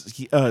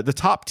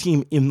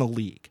team in the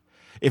league,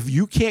 if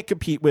you can't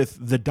compete with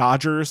the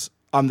Dodgers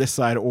on this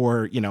side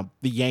or, the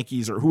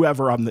Yankees or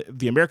whoever on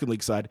the American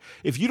League side,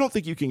 if you don't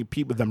think you can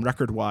compete with them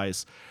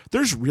record-wise,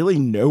 there's really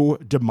no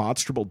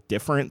demonstrable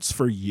difference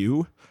for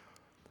you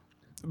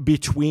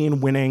between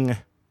winning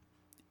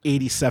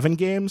 87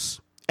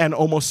 games and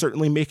almost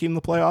certainly making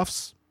the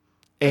playoffs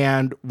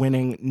and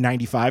winning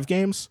 95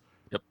 games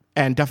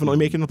and definitely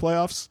making the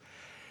playoffs.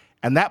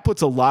 And that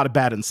puts a lot of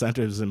bad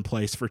incentives in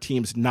place for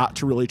teams not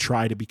to really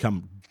try to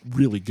become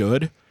really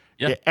good.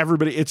 Yeah.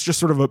 Everybody, it's just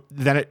sort of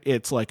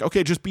it's like,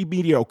 okay, just be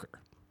mediocre.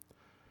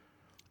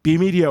 Be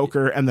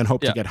mediocre and then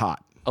hope to get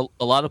hot.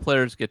 A lot of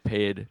players get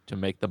paid to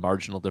make the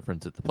marginal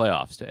difference at the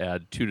playoffs, to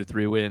add 2 to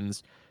 3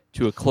 wins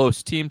to a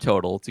close team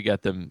total to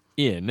get them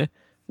in,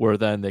 where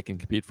then they can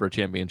compete for a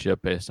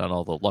championship based on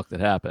all the luck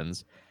that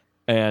happens.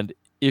 And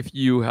if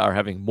you are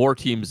having more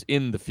teams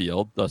in the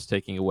field, thus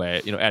taking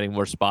away, adding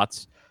more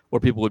spots where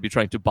people would be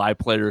trying to buy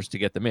players to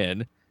get them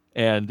in,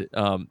 and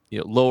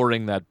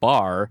lowering that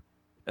bar,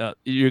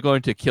 you're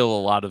going to kill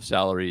a lot of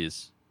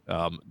salaries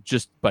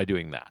just by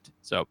doing that.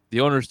 So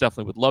the owners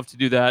definitely would love to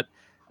do that.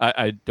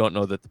 I don't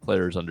know that the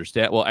players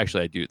understand. Well,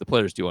 actually, I do. The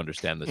players do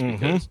understand this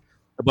because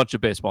a bunch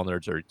of baseball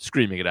nerds are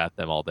screaming it at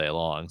them all day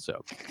long.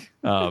 So,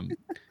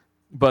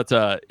 but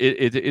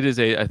it is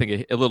I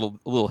think a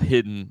little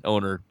hidden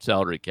owner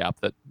salary cap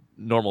that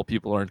normal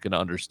people aren't going to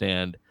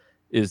understand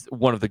is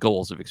one of the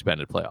goals of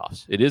expanded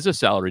playoffs. It is a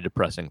salary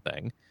depressing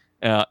thing,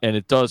 and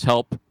it does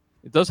help.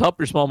 It does help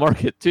your small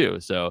market too.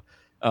 So.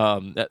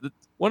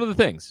 One of the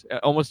things,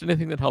 almost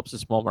anything that helps a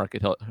small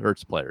market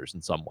hurts players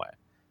in some way.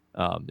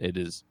 It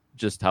is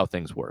just how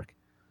things work.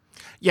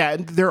 Yeah,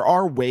 and there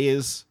are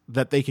ways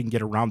that they can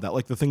get around that.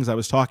 Like the things I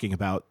was talking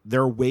about,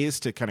 there are ways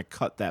to kind of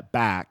cut that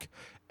back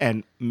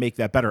and make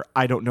that better.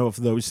 I don't know if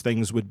those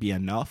things would be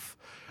enough.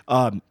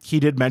 He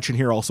did mention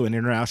here also an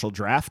international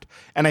draft,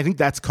 and I think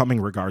that's coming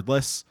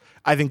regardless.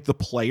 I think the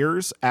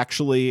players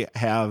actually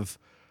have...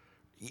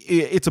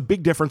 It's a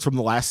big difference from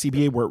the last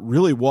CBA where it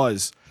really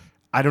was...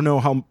 I don't know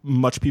how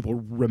much people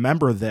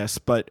remember this,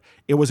 but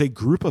it was a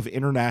group of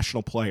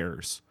international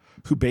players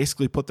who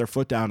basically put their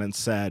foot down and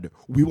said,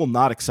 we will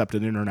not accept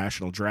an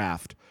international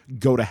draft.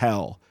 Go to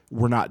hell.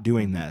 We're not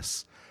doing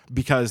this.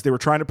 Because they were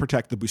trying to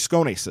protect the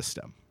Buscone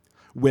system,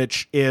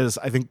 which is,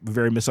 I think,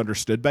 very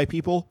misunderstood by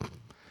people.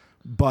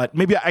 But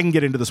maybe I can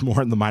get into this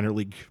more in the minor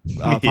league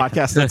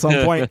podcast at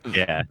some point.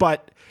 Yeah.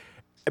 But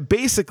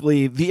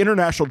basically, the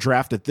international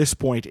draft at this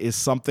point is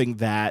something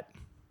that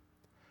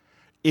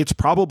it's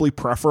probably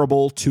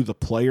preferable to the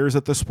players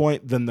at this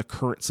point than the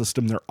current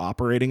system they're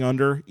operating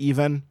under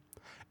even.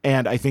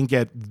 And I think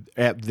at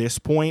this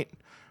point,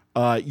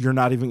 you're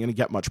not even going to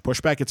get much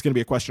pushback. It's going to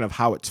be a question of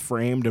how it's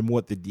framed and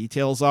what the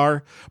details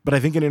are. But I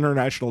think an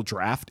international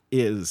draft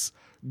is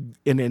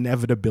an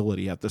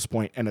inevitability at this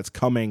point, and it's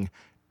coming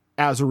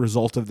as a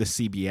result of the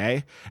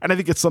CBA. And I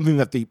think it's something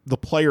that the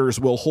players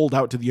will hold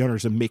out to the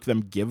owners and make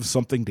them give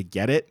something to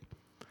get it.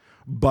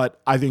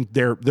 But I think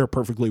they're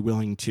perfectly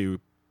willing to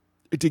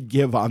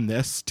give on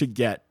this to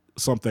get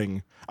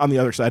something on the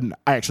other side. And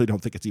I actually don't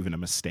think it's even a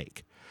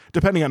mistake,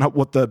 depending on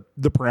what the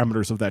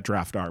parameters of that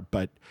draft are.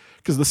 But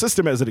because the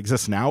system as it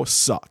exists now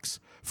sucks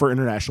for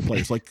international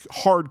players, like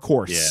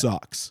hardcore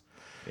sucks.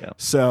 Yeah.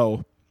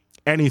 So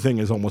anything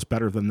is almost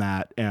better than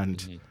that.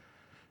 And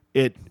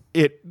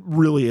it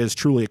really is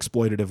truly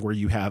exploitative where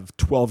you have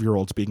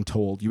 12-year-olds being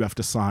told you have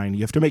to sign,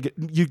 you have to make it,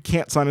 you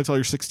can't sign until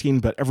you're 16,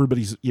 but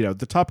everybody's,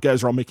 the top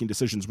guys are all making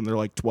decisions when they're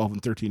like 12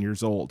 and 13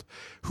 years old.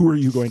 Who are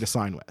you going to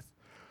sign with?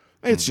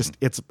 It's just,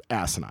 it's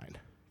asinine.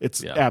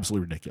 It's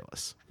absolutely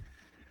ridiculous.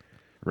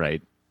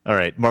 Right. All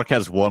right. Mark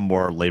has one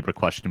more labor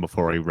question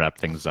before we wrap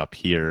things up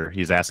here.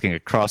 He's asking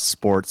across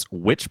sports,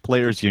 which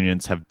players'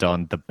 unions have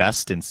done the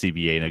best in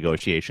CBA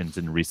negotiations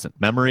in recent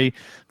memory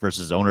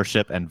versus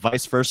ownership, and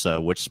vice versa?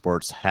 Which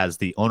sports has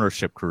the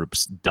ownership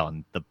groups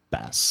done the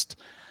best?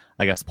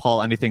 I guess,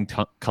 Paul, anything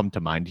come to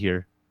mind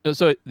here?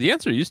 So the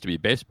answer used to be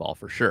baseball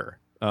for sure.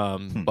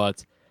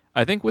 But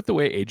I think with the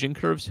way aging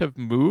curves have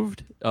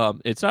moved,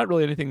 it's not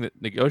really anything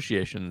that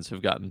negotiations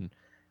have gotten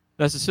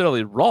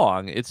necessarily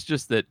wrong. It's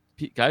just that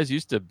guys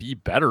used to be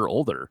better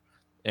older,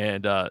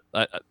 and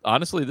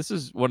honestly, this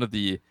is one of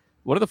the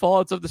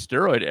fallouts of the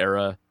steroid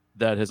era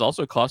that has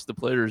also cost the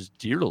players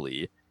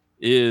dearly,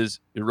 is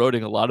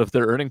eroding a lot of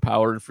their earning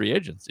power in free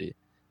agency.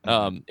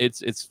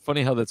 It's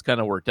funny how that's kind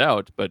of worked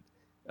out, but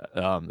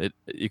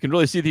you can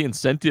really see the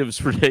incentives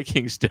for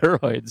taking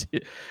steroids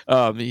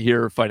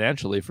here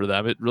financially for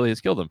them. It really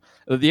has killed them.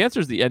 The answer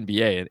is the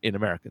NBA in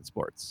American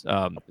sports.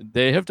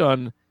 They have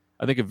done,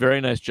 I think, a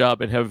very nice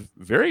job and have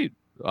very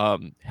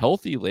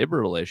healthy labor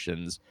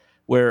relations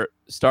where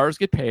stars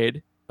get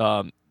paid.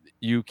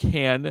 You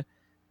can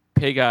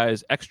pay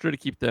guys extra to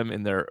keep them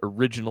in their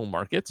original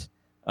market.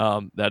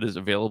 That is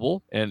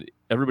available, and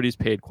everybody's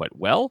paid quite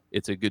well.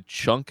 It's a good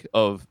chunk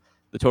of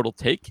the total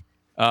take.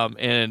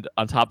 And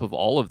on top of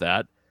all of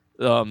that,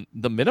 the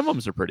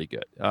minimums are pretty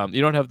good.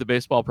 You don't have the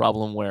baseball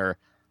problem where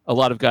a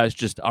lot of guys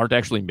just aren't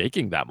actually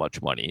making that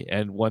much money,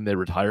 and when they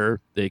retire,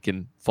 they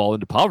can fall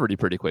into poverty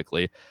pretty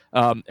quickly.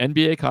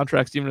 NBA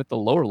contracts, even at the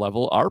lower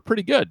level, are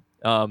pretty good.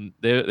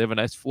 They have a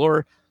nice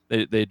floor.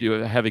 They do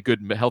have a good,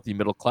 healthy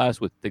middle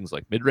class with things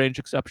like mid-range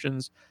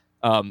exceptions.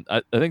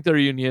 I think their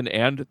union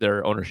and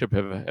their ownership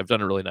have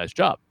done a really nice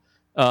job.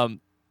 The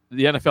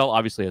NFL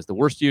obviously has the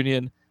worst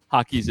union.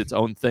 Hockey's its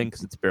own thing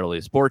because it's barely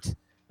a sport.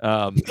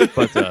 But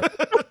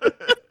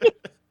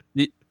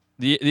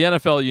the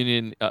NFL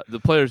union, the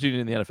players'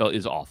 union in the NFL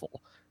is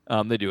awful.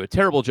 They do a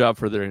terrible job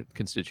for their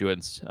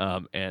constituents,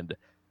 and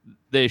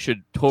they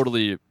should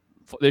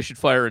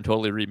fire and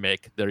totally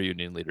remake their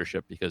union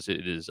leadership because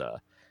it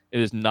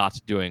is not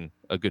doing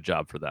a good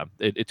job for them.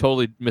 It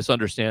totally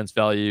misunderstands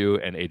value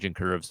and aging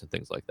curves and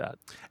things like that.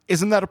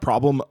 Isn't that a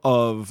problem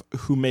of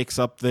who makes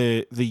up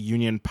the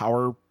union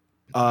power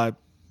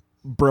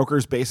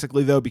brokers,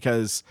 basically, though?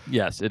 Because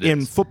yes, it in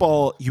is.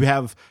 football, you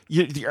have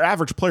your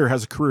average player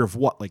has a career of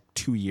what, like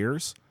 2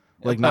 years,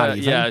 like not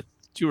even. Yeah,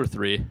 2 or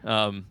 3,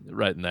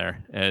 right in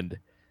there, and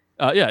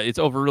it's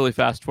over really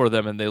fast for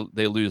them, and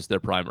they lose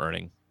their prime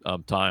earning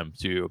time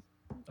to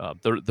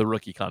the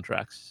rookie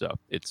contracts. So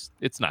it's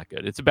not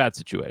good. It's a bad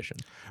situation.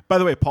 By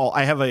the way, Paul,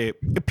 I have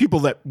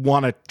people that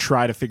want to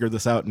try to figure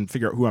this out and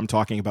figure out who I'm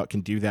talking about can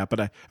do that. But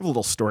I have a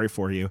little story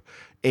for you.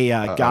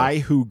 A guy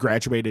who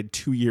graduated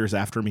 2 years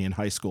after me in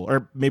high school,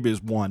 or maybe it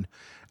was 1,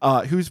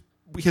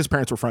 his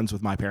parents were friends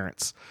with my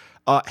parents,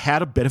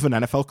 had a bit of an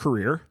NFL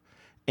career.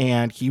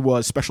 And he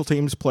was special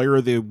teams player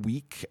of the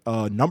week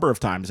a number of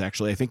times,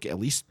 actually. I think at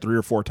least 3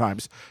 or 4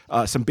 times.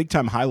 Some big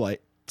time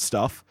highlight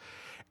stuff.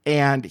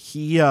 And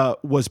he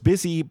was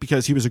busy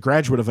because he was a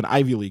graduate of an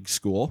Ivy League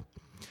school.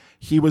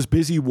 He was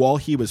busy while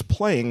he was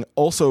playing,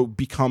 also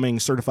becoming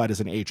certified as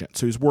an agent.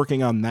 So he was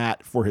working on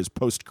that for his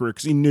post-career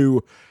because he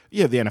knew,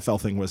 the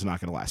NFL thing was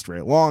not going to last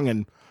very long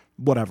and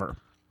whatever.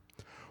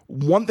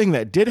 One thing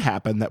that did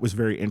happen that was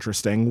very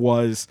interesting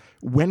was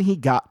when he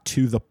got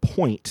to the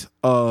point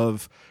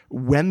of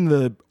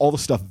when all the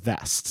stuff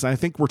vests. And I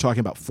think we're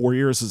talking about 4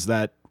 years. Is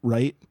that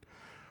right?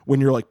 When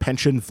you're like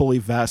pension fully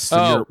vests.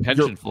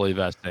 Pension fully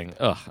vesting.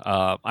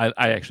 I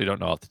actually don't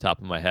know off the top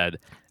of my head.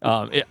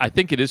 I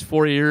think it is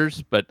 4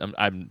 years, but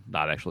I'm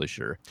not actually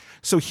sure.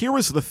 So here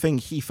was the thing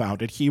he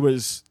found.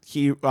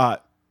 He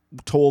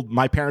told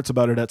my parents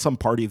about it at some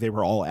party they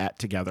were all at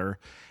together.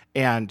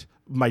 And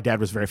my dad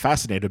was very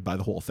fascinated by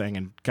the whole thing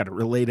and kind of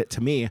relayed it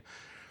to me.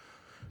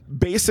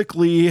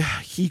 Basically,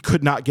 he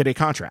could not get a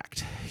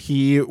contract.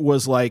 He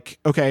was like,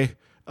 okay,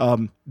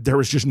 there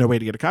was just no way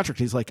to get a contract.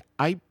 He's like,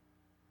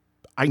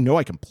 I know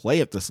I can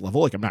play at this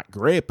level. Like, I'm not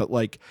great, but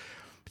like,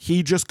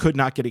 he just could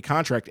not get a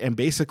contract. And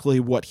basically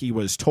what he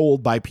was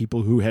told by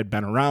people who had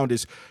been around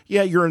is,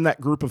 yeah, you're in that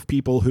group of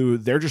people who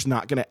they're just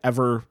not going to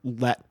ever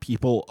let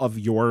people of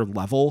your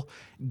level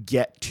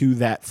get to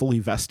that fully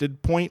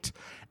vested point.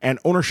 And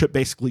ownership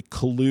basically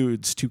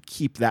colludes to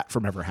keep that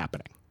from ever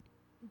happening.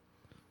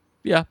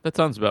 Yeah, that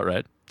sounds about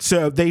right.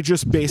 So they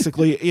just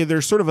basically,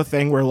 there's sort of a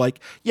thing where like,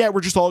 yeah,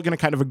 we're just all going to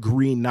kind of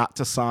agree not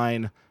to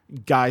sign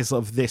guys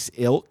of this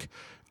ilk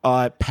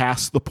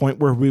past the point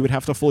where we would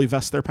have to fully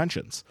vest their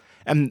pensions.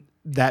 And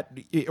that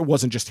it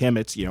wasn't just him.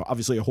 It's,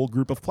 obviously a whole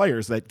group of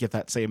players that get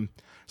that same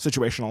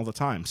situation all the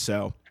time.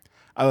 So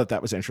I thought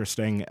that was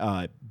interesting.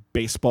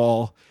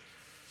 Baseball.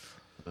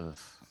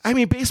 I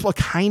mean, baseball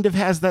kind of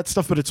has that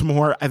stuff, but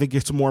I think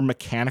it's more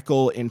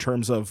mechanical in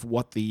terms of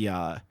what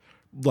the,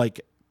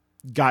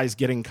 guys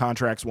getting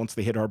contracts once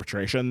they hit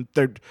arbitration.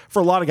 For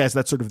a lot of guys,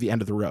 that's sort of the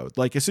end of the road.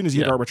 Like as soon as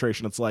you hit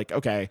arbitration, it's like,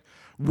 okay,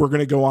 we're going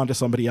to go on to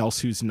somebody else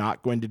who's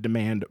not going to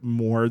demand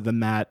more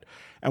than that.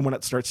 And when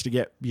it starts to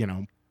get,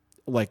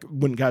 like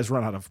when guys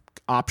run out of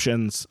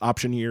option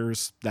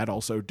years, that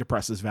also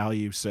depresses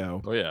value.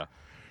 So,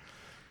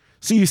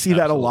 So you see that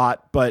a Absolutely.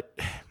 lot. But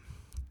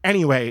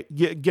anyway,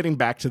 getting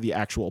back to the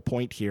actual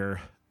point here.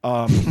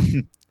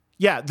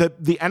 Yeah,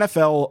 the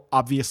NFL,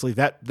 obviously,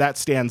 that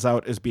stands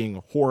out as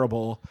being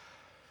horrible.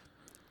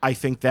 I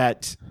think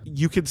that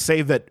you could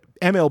say that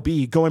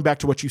MLB, going back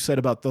to what you said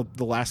about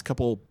the last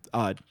couple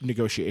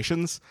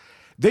negotiations,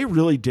 they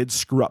really did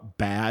screw up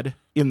bad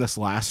in this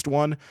last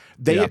one.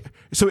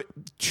 So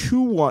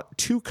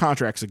two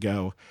contracts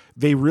ago,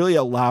 they really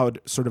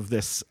allowed sort of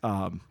this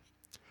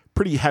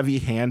pretty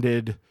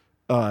heavy-handed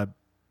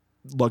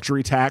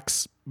luxury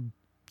tax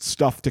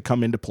stuff to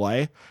come into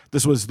play.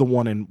 This was the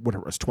one in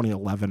whatever it was,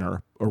 2011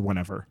 or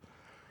whenever.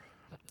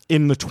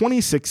 In the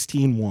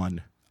 2016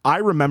 one, I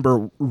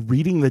remember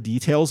reading the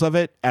details of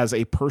it as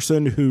a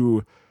person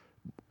who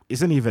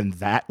isn't even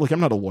that, like, I'm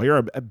not a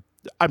lawyer.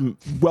 I'm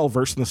well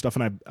versed in this stuff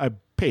and I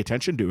pay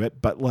attention to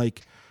it, but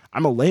like,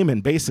 I'm a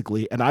layman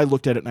basically. And I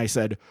looked at it and I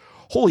said,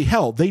 holy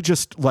hell, they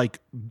just like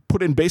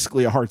put in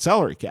basically a hard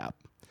salary cap,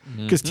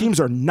 because teams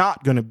are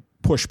not going to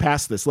push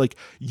past this. Like,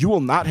 you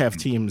will not have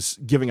teams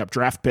giving up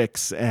draft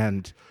picks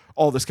and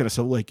all this kind of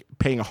stuff, like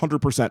paying 100%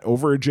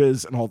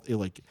 overages and all,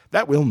 like,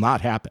 that will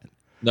not happen.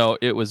 No,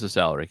 it was a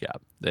salary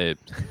cap. They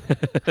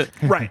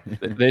Right.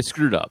 they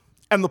screwed up.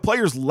 And the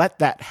players let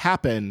that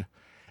happen.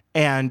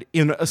 And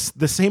in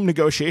the same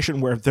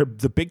negotiation where the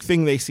big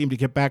thing they seemed to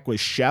get back was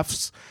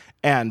chefs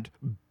and,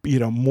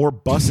 more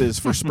buses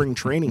for spring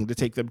training to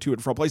take them to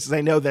and from places.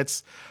 I know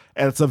that's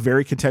a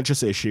very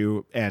contentious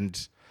issue,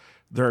 and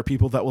there are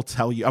people that will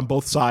tell you on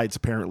both sides,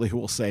 apparently, who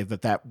will say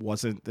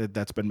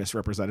that's been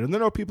misrepresented. And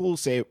there are people who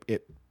say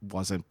it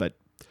wasn't, but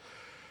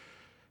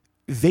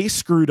they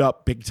screwed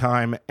up big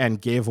time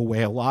and gave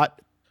away a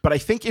lot. But I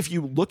think if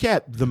you look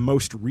at the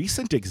most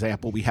recent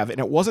example we have, and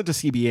it wasn't a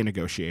CBA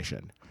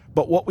negotiation,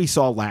 but what we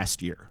saw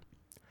last year,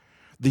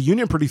 the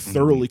union pretty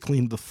thoroughly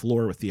cleaned the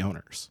floor with the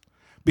owners,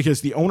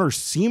 because the owners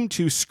seemed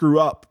to screw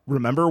up.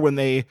 Remember when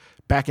they,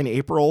 back in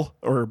April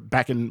or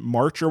back in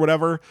March or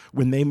whatever,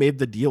 when they made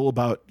the deal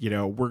about,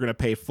 we're going to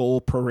pay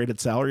full prorated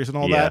salaries and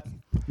all that?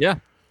 Yeah.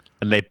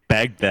 And they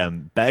begged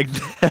them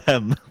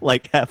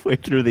like halfway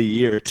through the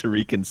year to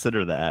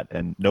reconsider that,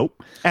 and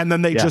nope. And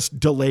then they just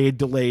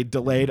delayed,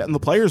 and the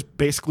players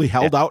basically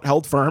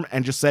held firm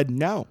and just said,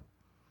 no,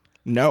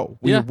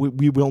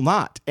 we will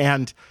not.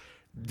 And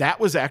that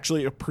was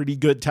actually a pretty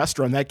good test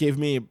run. That gave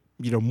me,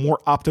 more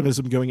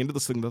optimism going into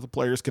this thing, that the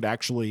players could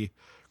actually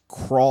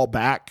claw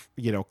back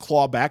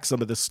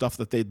some of this stuff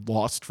that they'd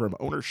lost from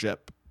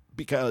ownership,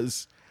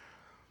 because,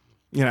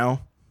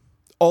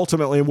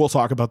 ultimately, we'll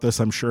talk about this,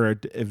 I'm sure,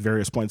 at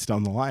various points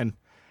down the line.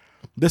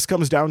 This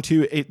comes down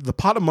to the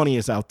pot of money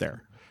is out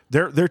there.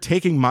 They're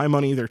taking my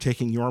money, they're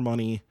taking your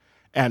money,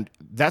 and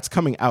that's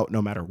coming out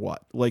no matter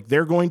what. Like,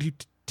 they're going to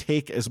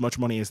take as much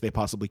money as they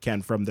possibly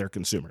can from their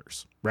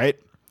consumers, right?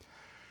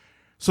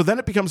 So then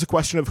it becomes a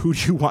question of, who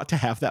do you want to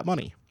have that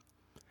money?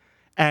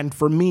 And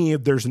for me,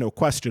 there's no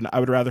question. I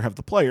would rather have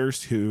the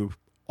players, who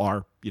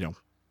are,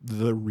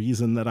 the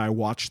reason that I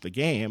watch the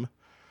game,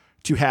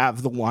 to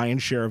have the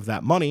lion's share of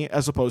that money,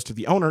 as opposed to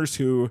the owners,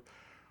 who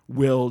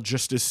will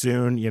just as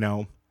soon,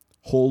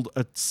 hold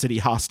a city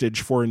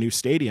hostage for a new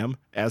stadium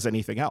as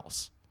anything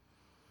else.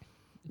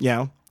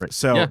 Right.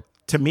 So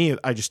to me,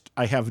 I just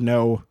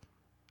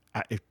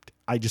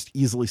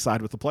easily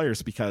side with the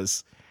players,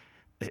 because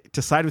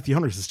to side with the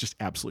owners is just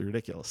absolutely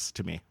ridiculous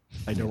to me.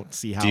 I don't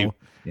see how. Do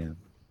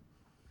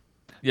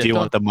you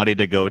want the money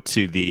to go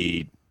to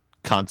the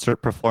concert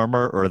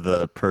performer or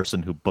the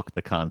person who booked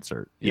the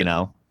concert?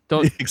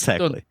 Don't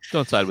exactly.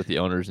 Don't side with the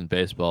owners in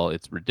baseball.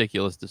 It's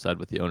ridiculous to side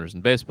with the owners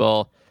in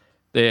baseball.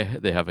 They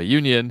have a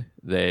union.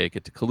 They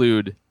get to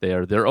collude. They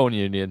are their own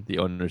union, the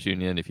owners'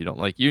 union. If you don't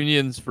like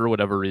unions for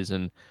whatever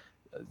reason,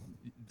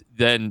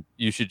 then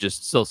you should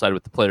just still side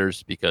with the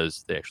players,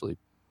 because they actually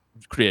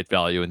create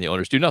value and the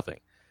owners do nothing.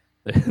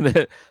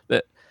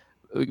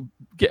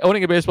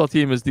 Owning a baseball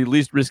team is the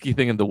least risky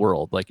thing in the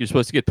world. Like, you're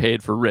supposed to get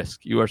paid for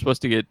risk. You are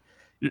supposed to get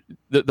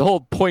the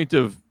whole point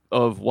of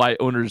why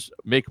owners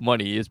make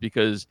money is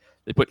because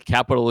they put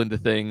capital into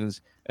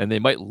things and they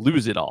might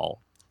lose it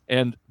all.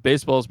 And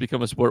baseball's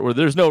become a sport where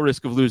there's no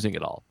risk of losing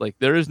it all. Like,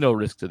 there is no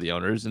risk to the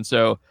owners. And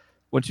so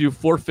once you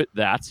forfeit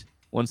that,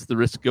 once the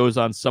risk goes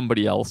on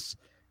somebody else,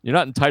 you're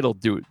not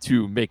entitled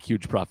to make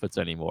huge profits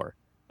anymore.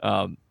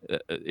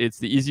 It's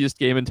the easiest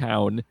game in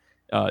town.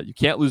 You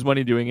can't lose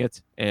money doing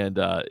it. And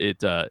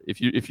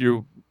if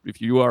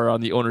you are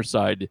on the owner's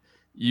side,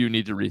 you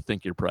need to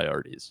rethink your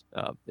priorities.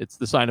 It's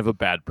the sign of a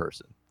bad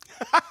person.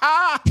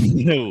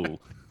 No.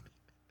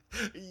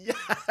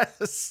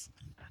 Yes.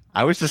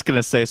 I was just going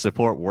to say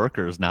support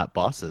workers, not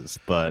bosses,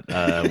 but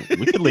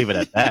we could leave it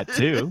at that,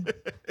 too.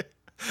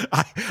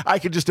 I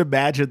could just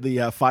imagine the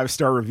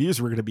 5-star reviews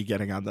we're going to be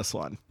getting on this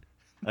one.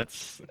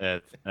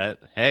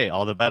 Hey,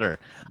 all the better.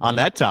 On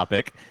that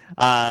topic,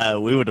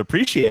 we would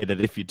appreciate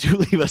it if you do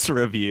leave us a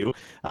review,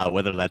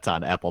 whether that's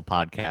on Apple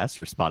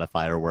Podcasts or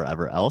Spotify or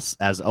wherever else.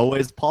 As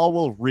always, Paul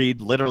will read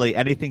literally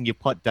anything you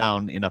put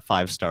down in a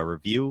 5-star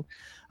review.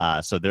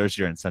 So there's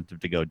your incentive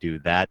to go do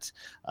that.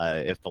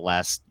 If the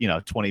last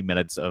 20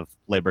 minutes of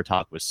labor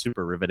talk was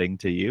super riveting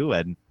to you,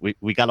 and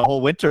we got a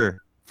whole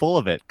winter full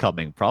of it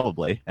coming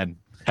probably, and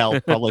hell,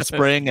 probably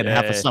spring and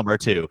half a summer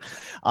too.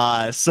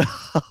 As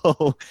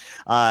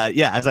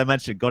I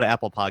mentioned, go to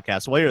Apple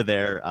Podcasts. While you're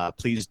there,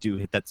 please do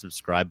hit that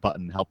subscribe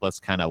button. Help us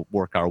kind of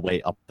work our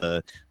way up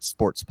the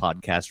sports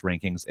podcast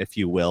rankings, if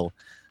you will,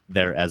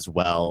 there as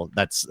well.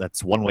 That's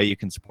one way you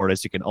can support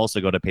us. You can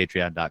also go to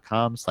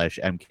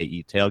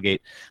patreon.com/MKE tailgate,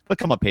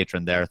 become a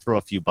patron there, throw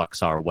a few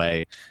bucks our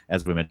way.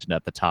 As we mentioned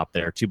at the top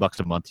there, $2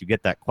 a month, you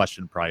get that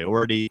question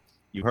priority.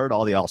 You heard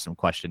all the awesome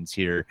questions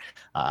here.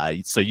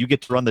 So you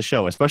get to run the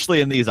show,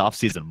 especially in these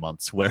off-season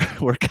months where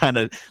we're kind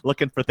of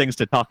looking for things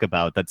to talk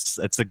about.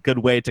 It's a good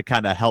way to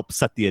kind of help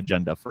set the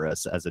agenda for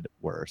us, as it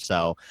were.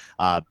 So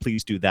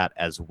please do that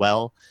as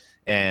well.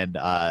 And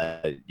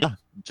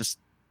just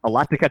a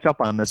lot to catch up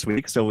on this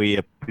week. So we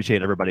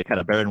appreciate everybody kind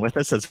of bearing with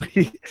us as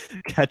we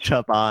catch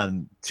up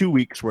on 2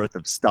 weeks worth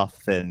of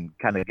stuff and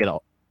kind of get a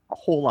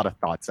whole lot of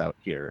thoughts out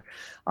here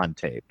on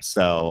tape.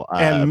 So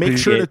and make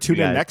sure to tune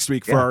in next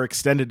week for our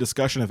extended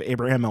discussion of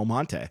Abraham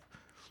Almonte.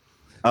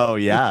 Oh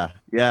yeah.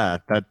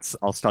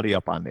 I'll study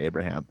up on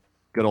Abraham.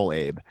 Good old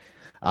Abe.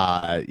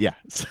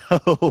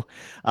 So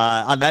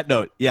on that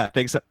note,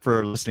 thanks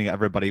for listening,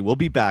 everybody. We'll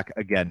be back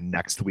again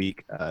next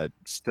week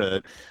just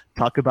to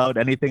talk about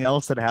anything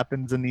else that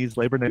happens in these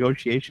labor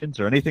negotiations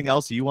or anything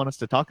else you want us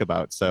to talk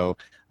about. So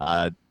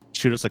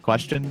shoot us a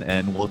question,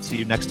 and we'll see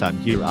you next time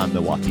here on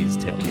Milwaukee's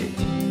Tailgate.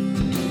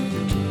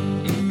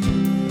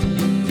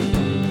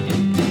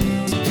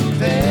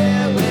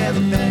 Fair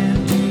weather fan,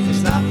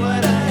 it's not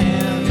what I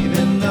am,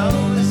 even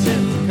though the zip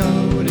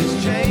code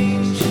has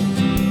changed.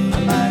 I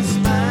might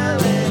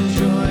smile and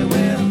joy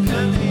where I'm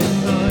currently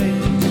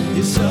employed.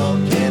 Your soul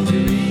can't be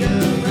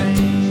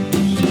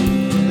rearranged.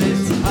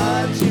 It's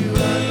hard to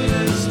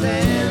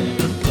understand.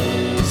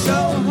 It's so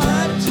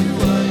hard to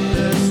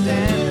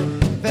understand.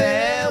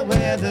 Fair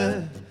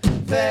weather,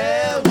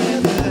 fair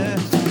weather,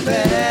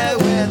 fair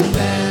weather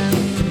fan.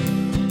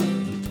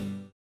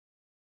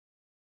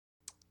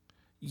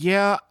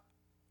 Yeah.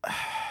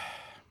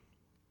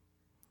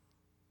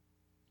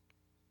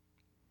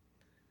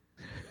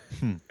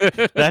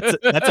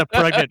 That's a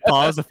pregnant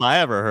pause if I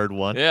ever heard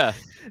one. Yeah.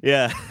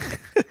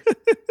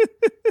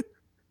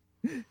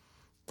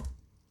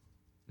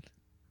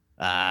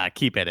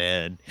 Keep it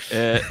in.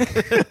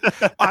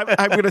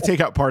 I'm going to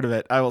take out part of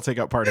it. I will take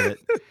out part of it.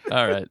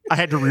 All right. I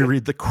had to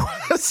reread the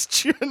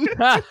question.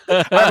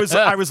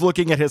 I was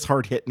looking at his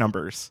hard hit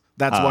numbers.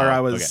 That's where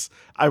I was. Okay.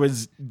 I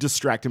was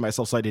distracting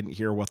myself, so I didn't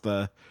hear what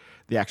the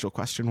actual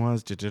question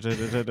was.